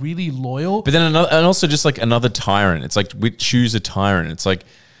be, like, really loyal. But then and also just like another tyrant. It's like, we choose a tyrant. It's like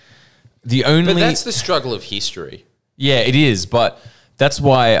the only... But that's the struggle of history. Yeah, it is, but that's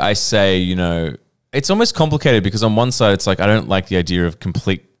why I say, it's almost complicated, because on one side it's like, I don't like the idea of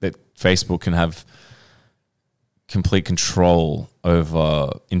that Facebook can have complete control over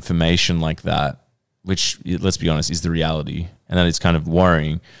information like that, which, let's be honest, is the reality, and that is kind of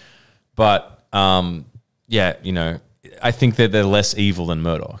worrying. But I think that they're less evil than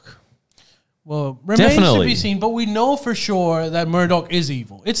Murdoch. Well, remains to Definitely. be seen, but we know for sure that Murdoch is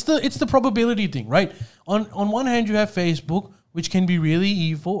evil. It's the probability thing, right? On one hand, you have Facebook, which can be really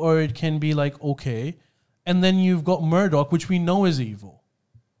evil, or it can be, like, okay, and then you've got Murdoch, which we know is evil.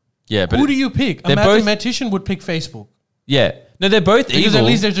 Yeah, but Who do you pick? A they're both- mathematician would pick Facebook, yeah, no, they're both because evil. at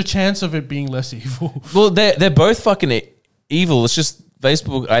least there's a chance of it being less evil. Well, they're both fucking evil. It's just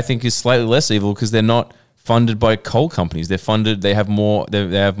Facebook, I think, is slightly less evil because they're not funded by coal companies. They're funded. They have more. They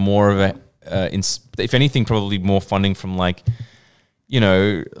have more of a. If anything, probably more funding from, like,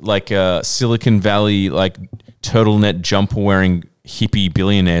 Silicon Valley, like, turtleneck jumper wearing hippie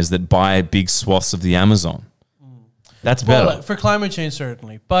billionaires that buy big swaths of the Amazon. That's better. Well, for climate change,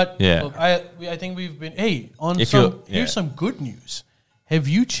 certainly. But Yeah. look, I think we've been... Hey, If here's some good news. Have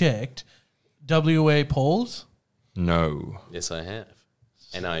you checked WA polls? No. Yes, I have.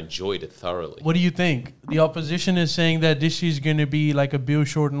 And I enjoyed it thoroughly. What do you think? The opposition is saying that this is going to be like a Bill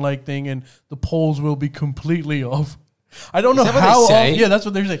Shorten-like thing, and the polls will be completely off. I don't know that what how they say? off. Yeah, that's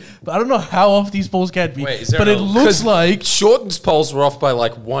what they're saying. But I don't know how off these polls can be. Wait, is there but an it old- looks like Shorten's polls were off by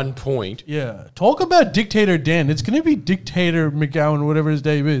like 1 point. yeah. Talk about dictator Dan. It's gonna be dictator McGowan, whatever his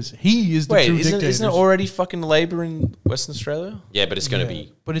name is. He is the Wait, true isn't dictator. it already fucking Labour in Western Australia? Yeah, but it's going to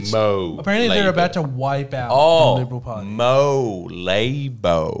be But it's Mo. apparently they're Labour. about to wipe out Oh, the Liberal Party. Mo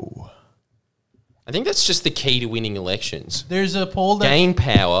Labo. I think that's just the key to winning elections. There's a poll that Gain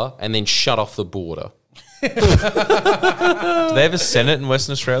power and then shut off the border. Do they have a Senate in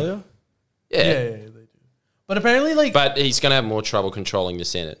Western Australia? Yeah. yeah, they do. But apparently, like, But he's going to have more trouble controlling the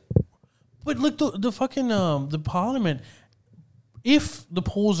Senate. but look, the fucking the Parliament. If the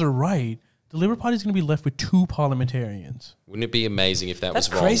polls are right, the Liberal Party is going to be left with 2 parliamentarians. Wouldn't it be amazing if that That's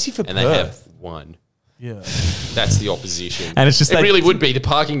was wrong? crazy for and they have Perth. 1. Yeah, That's the opposition. And it's just it that- really would be the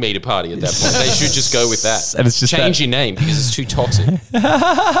parking meter party at that point. They should just go with that. And it's just change that- your name because it's too toxic.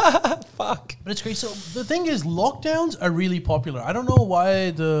 Fuck. but it's great. So the thing is, lockdowns are really popular. I don't know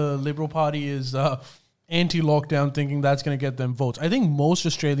why the Liberal Party is anti-lockdown, thinking that's going to get them votes. I think most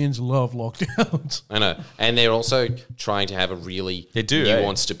Australians love lockdowns. I know, and they're also trying to have a really They do, eh?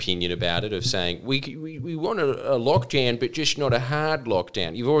 nuanced opinion about it. Of saying we want a lockdown, but just not a hard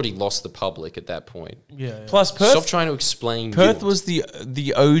lockdown. You've already lost the public at that point. Yeah, Plus, Stop Perth, trying to explain. Perth guilt. was the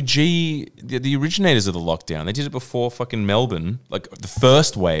OG, the originators of the lockdown. They did it before fucking Melbourne, like the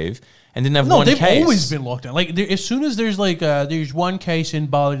first wave, and didn't have No, one they've case. always been locked down. Like as soon as there's like there's one case in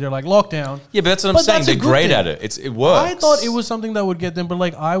Bali, they're like lockdown. Yeah, but that's what I'm But saying. that's a They're good great thing. at it. It works. I thought it was something that would get them, but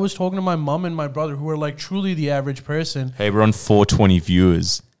like I was talking to my mom and my brother, who are like truly the average person, Hey, we're on 420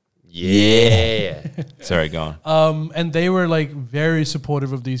 viewers. Yeah. Sorry, go on. and they were like very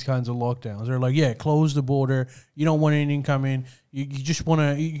supportive of these kinds of lockdowns. They're like, yeah, close the border. You don't want anything coming. You just want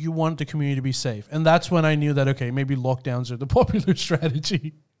to. You want the community to be safe, and that's when I knew that okay, maybe lockdowns are the popular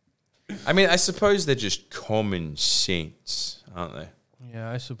strategy. I mean, I suppose they're just common sense, aren't they? Yeah,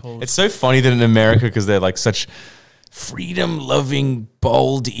 I suppose. It's so funny that in America, because they're like such freedom-loving,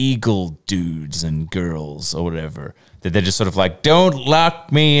 bald eagle dudes and girls or whatever, that they're just sort of like, don't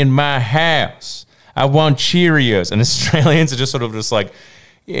lock me in my house. I want Cheerios. And Australians are just sort of just like,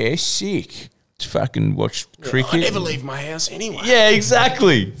 yeah, sick. Just fucking watch cricket. I never leave my house anyway. Yeah,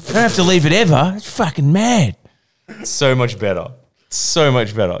 exactly. I don't have to leave it ever. It's fucking mad. It's so much better. So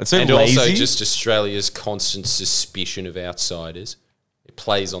much better. It's so And lazy. also just Australia's constant suspicion of outsiders. It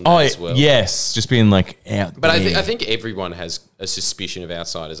plays on that oh, as well. yes. Just being like out But there. I think everyone has a suspicion of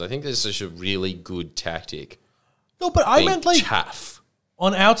outsiders. I think this is a really good tactic. no, but I Being meant like tough.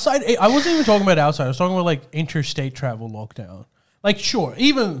 on outside. I wasn't even talking about outside. I was talking about like interstate travel lockdown. Like, sure,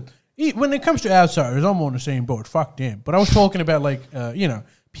 even when it comes to outsiders, I'm on the same boat. Fuck them. But I was talking about like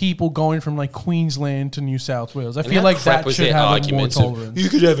people going from like Queensland to New South Wales. I feel how like crap that was should their have like, more arguments of, tolerance. you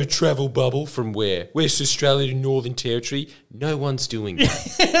could have a travel bubble from where? West Australia to Northern Territory? No one's doing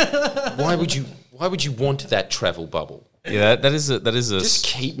that. Why would you want that travel bubble? yeah, that is a Just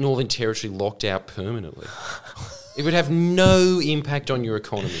keep Northern Territory locked out permanently. It would have no impact on your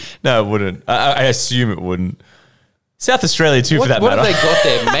economy. no, it wouldn't. I assume it wouldn't. South Australia too, for that what matter. have they got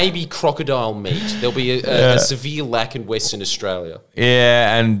there? Maybe crocodile meat. There'll be a severe lack in Western Australia.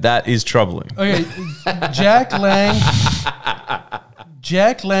 Yeah, and that is troubling. Okay, Jack Lang.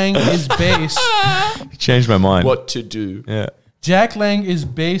 Jack Lang is base. Changed my mind. What to do? Yeah. Jack Lang is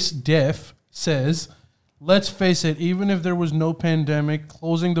base deaf. Says, let's face it. Even if there was no pandemic,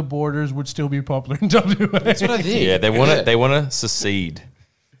 closing the borders would still be popular in WA. That's what I think. Yeah, they want to. They want to secede.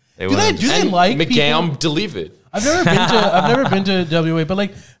 They Do wanna they? Do they And like McGowan people? delivered. I've never been to WA, but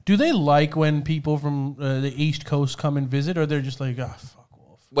like, do they like when people from the East Coast come and visit, or they're just like, ah, fuck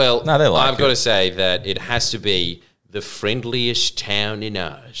off? Well, No, they like I've it. got to say that it has to be the friendliest town in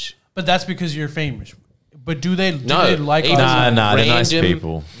Oz. But that's because you're famous. But do they No, like even us? Nah, they're nice random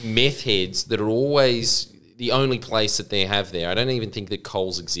people. Meth heads that are always the only place that they have there. I don't even think that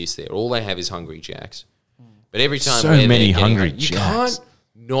Coles exists there. All they have is Hungry Jacks. But every time So they're many getting Hungry you Jacks. can't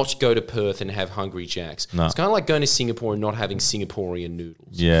not go to Perth and have Hungry Jacks. No. It's kind of like going to Singapore and not having Singaporean noodles.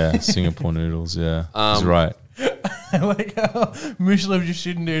 Yeah, Singapore noodles. Yeah, he's right. I like how Michelin just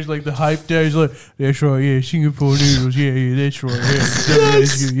sitting there, is like the hype there. He's like, that's right, yeah, Singapore noodles, yeah, that's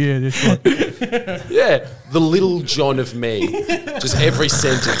right, yeah, that's right. Yeah, the little John of me. Just every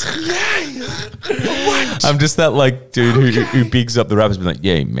sentence. I'm just that like dude who bigs up the rappers, be like,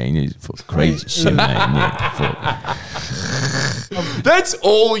 yeah, man, it's for crazy shit, man. Yeah, That's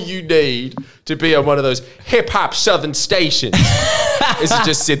all you need to be on one of those hip hop Southern stations is to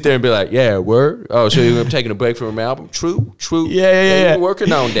just sit there and be like, yeah, word. Oh, so you're taking a break from an album? True. Yeah. You're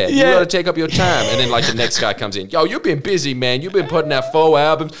working on that. Yeah. You got to take up your time. And then like the next guy comes in, yo, you've been busy, man. You've been putting out 4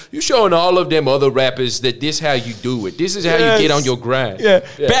 albums. You showing all of them other rappers that this how you do it. This is how you get on your grind. Yeah.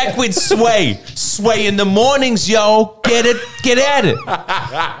 Back with Sway. Sway in the mornings, yo. Get at it.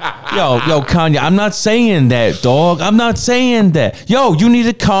 Yo, Kanye, I'm not saying that, dog. I'm not saying that. Yo, you need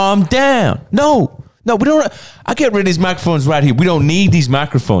to calm down. No, we don't. I get rid of these microphones right here. We don't need these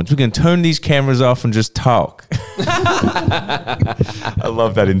microphones. We can turn these cameras off and just talk. I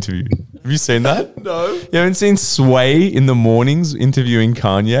love that interview. Have you seen that? No. You haven't seen Sway in the mornings interviewing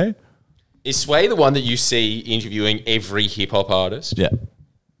Kanye? Is Sway the one that you see interviewing every hip hop artist? Yeah.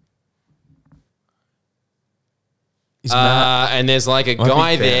 And there's like a I'm a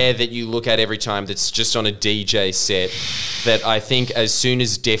guy big fan. there that you look at every time that's just on a DJ set that I think as soon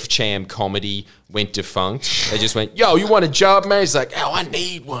as Def Jam comedy went defunct, they just went, yo, you want a job, man? He's like, oh, I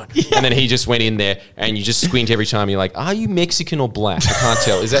need one. Yeah. And then he just went in there and you just squint every time. You're like, are you Mexican or black? I can't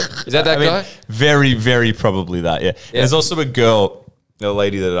tell. Is that guy? Very, very probably that, yeah. There's also a girl, a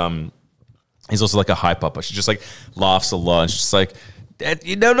lady that is also like a hype upper. She just like laughs a lot. And she's just like,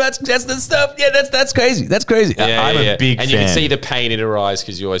 you know, that's the stuff. Yeah, that's crazy. That's crazy. Yeah, I'm a big and fan. you can see the pain in her eyes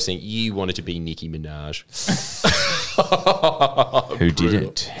because you always think you wanted to be Nicki Minaj. Who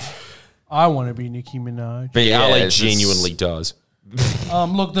didn't? I want to be Nicki Minaj. But yeah, it's just- genuinely does.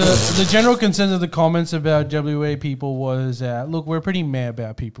 Look, the general consensus of the comments about WA people was, look, we're pretty mad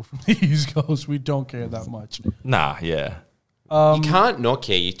about people from the East Coast. We don't care that much. Nah, yeah. You can't not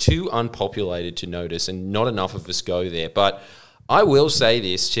care. You're too unpopulated to notice, and not enough of us go there. But I will say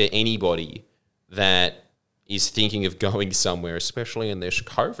this to anybody that is thinking of going somewhere, especially in this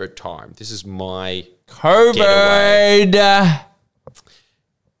COVID time. This is my getaway. COVID.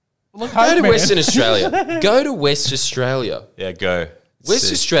 Look, Go to Western Australia. Go to West Australia. Yeah, go. West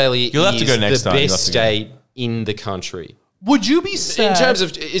Sick. Australia You'll have to is go next the time. You'll best have to go. state in the country. Would you be sad? In terms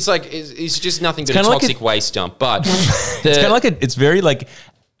of, it's like, it's just nothing but a kinda like toxic waste dump. But It's kind of like it's very like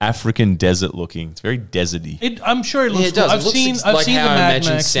African desert looking. It's very deserty. I'm sure it looks yeah, it does. cool. It looks I've like seen how the I Mad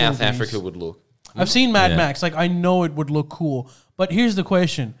imagine Max South movies. Africa would look. I've seen Mad Yeah. Max. Like, I know it would look cool. But here's the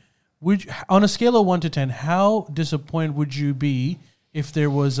question. On a scale of 1 to 10, how disappointed would you be if there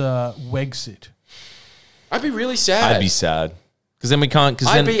was a Wexit? I'd be really sad. I'd be sad because then we can't.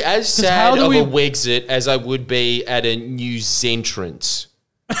 Because I'd then be as how sad do of we- a Wexit as I would be at a news entrance.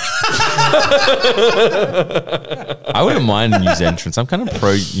 I wouldn't mind news entrance. I'm kind of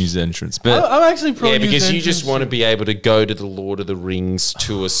pro news entrance, but I'm actually pro Yeah, news because you just entrance. want to be able to go to the Lord of the Rings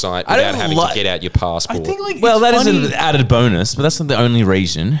tour site I without don't having like- to get out your I passport. think like well, it's that is funny. an added bonus, but that's not the only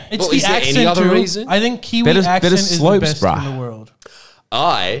reason. It's Well, the is there any accent other too. reason? I think Kiwi Better accent is slopes, the best brah. in the world.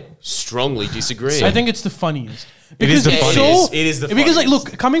 I strongly disagree. I think it's the funniest. It is the it's funniest. It is the because like funniest.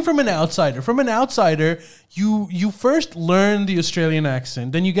 look, coming from an outsider, you first learn the Australian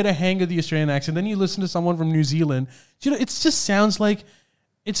accent, then you get a hang of the Australian accent, then you listen to someone from New Zealand. You know, it just sounds like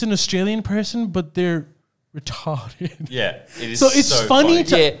it's an Australian person, but they're retarded. Yeah, it is. So it's funny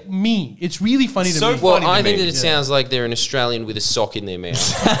to Yeah. me. It's really funny to So me. funny. well, I to think me. that it sounds like they're an Australian with a sock in their mouth.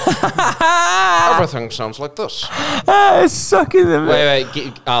 Everything sounds like this. it's sucking them.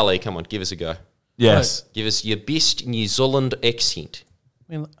 Wait, Ali, come on, give us a go. Yes. Give us your best New Zealand accent.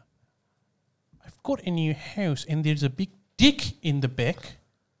 Well, I've got a new house and there's a big dick in the back.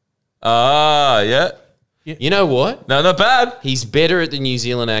 Yeah. You know what? No, not bad. He's better at the New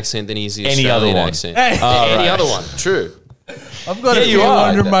Zealand accent than he is the Any other Australian one. accent. Hey. Any right. other one. True. I've got Yeah, a you few are.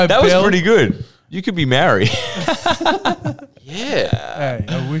 under my that belt. was pretty good. You could be married. Yeah. Hey,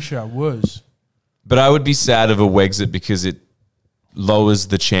 I wish I was. But I would be sad of a Wexit because it lowers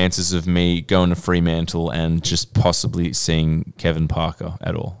the chances of me going to Fremantle and just possibly seeing Kevin Parker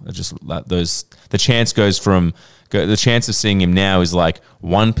at all. It just the chance goes from the chance of seeing him now is like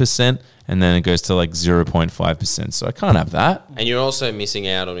 1%, and then it goes to like 0.5%. So I can't have that. And you're also missing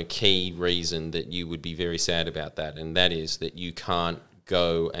out on a key reason that you would be very sad about that, and that is that you can't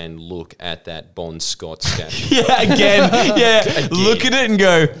go and look at that Bon Scott statue. Yeah, again. Yeah, look at it and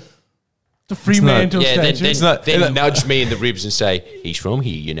go. The Fremantle Yeah, statue. then nudge me in the ribs and say, he's from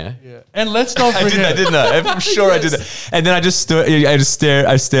here, you know? And let's not I forget. didn't I? I'm sure I did that. And then I stared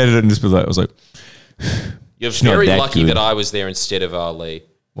at it and just was like, I was like, You're not very that lucky good. that I was there instead of Ali.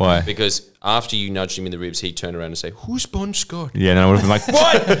 why? Because after you nudged him in the ribs, he'd turn around and say, who's Bon Scott? Yeah, and I would have been like,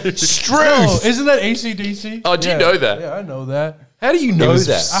 what? Oh, Struth. isn't that AC/DC? Oh, do you know that? Yeah, I know that. How do you know was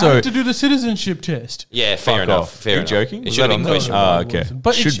that? so- I had to do the citizenship test. Yeah, fair Fuck enough. off. Fair Are you enough. joking? It Was should have that been on there? questionable. Oh, It okay. wasn't.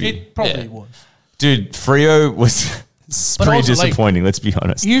 But Should be. it probably Yeah. was. Dude, Freo was It's But pretty also, like, disappointing, let's be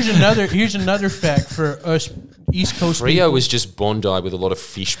honest. Here's another fact for us East Coast Rio people. was just Bondi with a lot of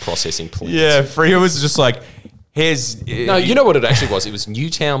fish processing plants. Yeah, Frio was just like, here's... No, you know what it actually was? It was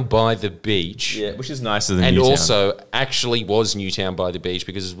Newtown by the beach. Yeah, which is nicer than And Newtown. also actually was Newtown by the beach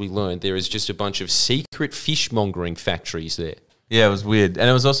because, as we learned, there is just a bunch of secret fishmongering factories there. Yeah, it was weird. And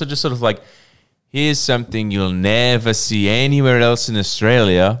it was also just sort of like, here's something you'll never see anywhere else in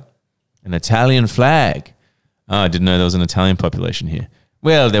Australia, an Italian flag. Oh, I didn't know there was an Italian population here.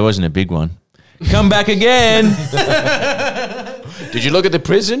 Well, there wasn't a big one. Come back again. Did you look at the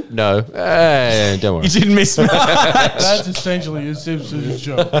prison? No. Don't worry. You didn't miss much. That's essentially a Simpsons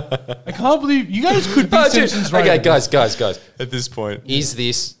joke. I can't believe you guys could be Simpsons right. Okay, guys. At this point. Is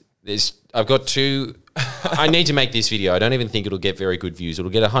this I've got two. I need to make this video. I don't even think it'll get very good views. It'll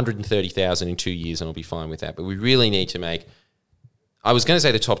get 130,000 in 2 years and I'll be fine with that. But we really need to make, I was going to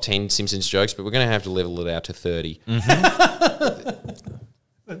say the top 10 Simpsons jokes, but we're going to have to level it out to 30.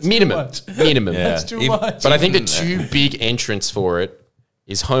 Minimum. Yeah. That's too much. But I think the two big entrants for it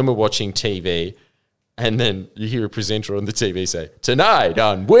is Homer watching TV and then you hear a presenter on the TV say, "Tonight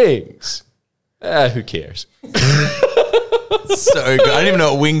on Wings." Who cares? So good. I don't even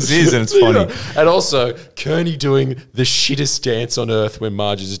know what Wings is, and it's funny. And also, Kearney doing the shittest dance on earth when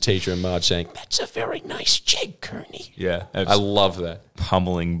Marge is a teacher and Marge saying, "That's a very nice jig, Kearney." Yeah. I love that.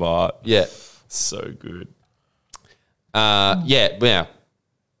 Pummeling Bart. Yeah. So good. Now,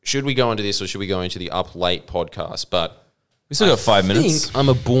 should we go into this or should we go into the Up Late podcast? But We still got 5 minutes. I'm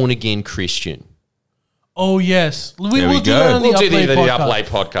a born-again Christian. Oh yes, we There will we do go. that on We'll do the the Up Late Up Late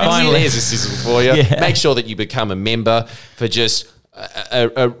podcast. Finally. Here's a sizzle for you. Yeah. Make sure that you become a member for just,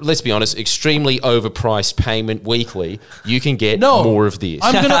 let's be honest, extremely overpriced payment weekly. You can get more of this.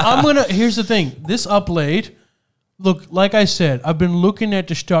 I'm gonna. Here's the thing. This Up Late. Look, like I said, I've been looking at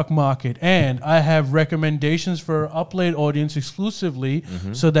the stock market, and I have recommendations for our Up Late audience exclusively,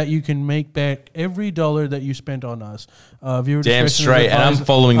 so that you can make back every dollar that you spent on us. Viewer Damn discretion is straight, and I'm advised.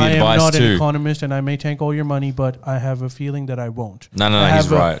 following the advice I am not too. an economist, and I may tank all your money, but I have a feeling that I won't. No, I he's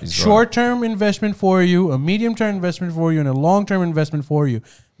have a right. He's right. short-term investment for you, a medium-term investment for you, and a long-term investment for you.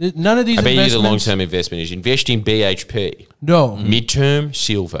 None of these I bet you the investments. long-term investment is invest in BHP. No, Mid-term,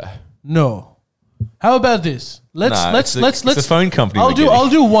 silver. no. How about this? Let's It's the phone company. I'll we're do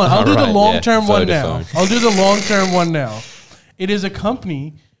getting. one. I'll do the Alright, long term yeah, one now. Vodafone. I'll do the long term one now. It is a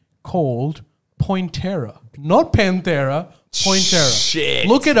company called Pointera, not Panthera. Pointera. Shit.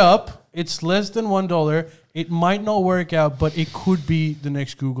 Look it up. It's less than $1. It might not work out, but it could be the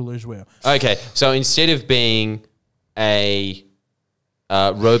next Google as well. Okay, so instead of being a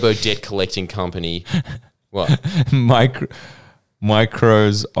robo debt collecting company, what?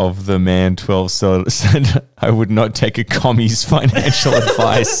 Micros of the man 12 said I would not take a commie's financial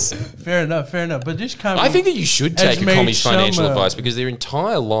advice. Fair enough. But this company, I think that you should has take a made commie's some, financial advice because their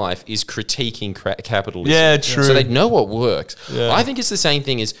entire life is critiquing capitalism. Yeah, true. So they know what works. Yeah. I think it's the same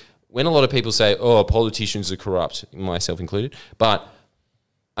thing as when a lot of people say, "Oh, politicians are corrupt," myself included. But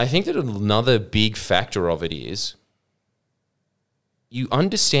I think that another big factor of it is you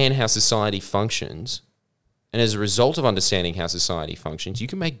understand how society functions. And as a result of understanding how society functions, you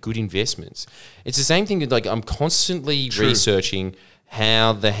can make good investments. It's the same thing that, like, I'm constantly researching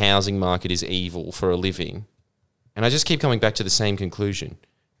how the housing market is evil for a living. And I just keep coming back to the same conclusion.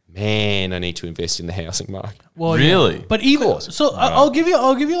 Man, I need to invest in the housing market. well, Really? yeah. But even so, I'll give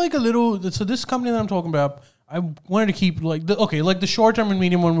you like a little. So this company that I'm talking about, I wanted to keep like the short term and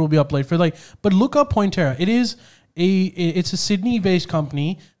medium one will be up late for like. But look up Pointera. It's a Sydney-based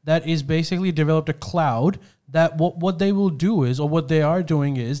company that is basically developed a cloud that what they will do is, or what they are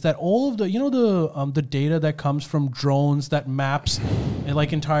doing is that all of the the data that comes from drones that maps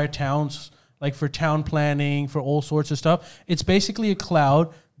like entire towns, like for town planning, for all sorts of stuff. It's basically a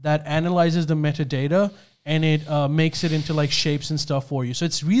cloud that analyzes the metadata and it makes it into like shapes and stuff for you. So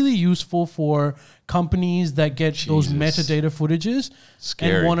it's really useful for companies that get those metadata footages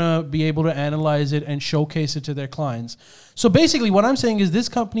and want to be able to analyze it and showcase it to their clients. So basically what I'm saying is this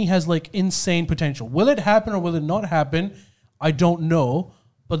company has like insane potential. Will it happen or will it not happen? I don't know.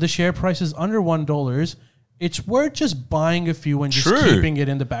 But the share price is under $1. It's worth just buying a few and just keeping it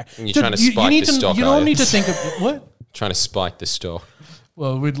in the back. And you're trying to spike the stock, You are don't you? need to think of what? Trying to spike the stock.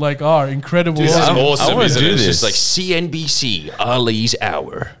 Well, with like our incredible. This is I awesome, wanna isn't do it? It's this. just like CNBC, Ali's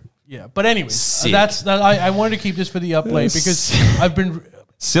Hour. Yeah, but anyways, Sick. I wanted to keep this for the up late because I've been.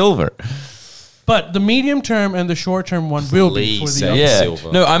 Silver. But the medium term and the short term one will be for Please the say up Yeah.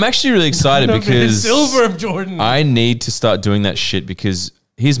 silver. No, I'm actually really excited because silver, Jordan. I need to start doing that shit because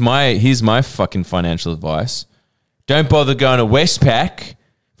here's my fucking financial advice. Don't bother going to Westpac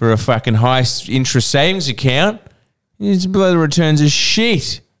for a fucking high interest savings account. These blood returns are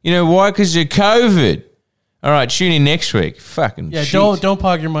shit. You know why? Because you're COVID. All right, tune in next week. Fucking Yeah, shit. don't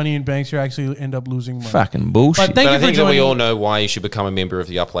park your money in banks. You actually end up losing money. Fucking bullshit. But thank But you I for think that we joining. all know why you should become a member of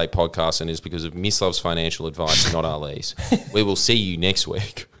the Up Late podcast, and it's because of Miss Love's financial advice, not Ali's. We will see you next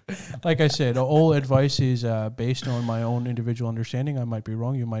week. Like I said, all advice is based on my own individual understanding. I might be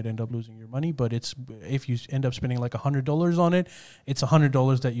wrong. You might end up losing your money, but it's if you end up spending like $100 on it, it's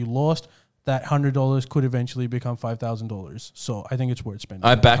 $100 that you lost. That $100 could eventually become $5,000. So I think it's worth spending.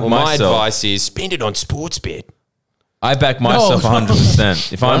 I back Well, my myself. advice is spend it on Sportsbet. I back myself No.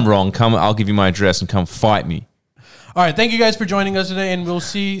 100%. If I'm wrong, come. I'll give you my address and come fight me. All right, thank you guys for joining us today, and we'll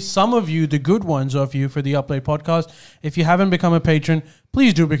see some of you, the good ones of you, for the Upload podcast. If you haven't become a patron,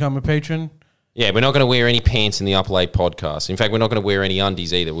 please do become a patron. Yeah, we're not going to wear any pants in the Up Late podcast. In fact, we're not going to wear any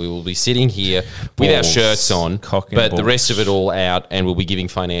undies either. We will be sitting here with our Balls. shirts on, Cock and but the balls. rest of it all out, and we'll be giving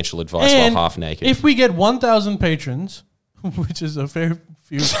financial advice And while half naked. if we get 1,000 patrons, which is a fair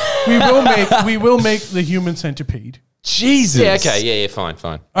few, we will make the human centipede. Jesus. yeah, okay, yeah, fine.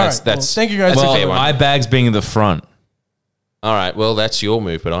 All That's right, well, that's thank you guys. That's for a fair Well, one. my bag's being in the front. All right, well, that's your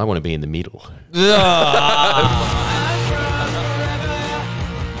move, but I want to be in the middle.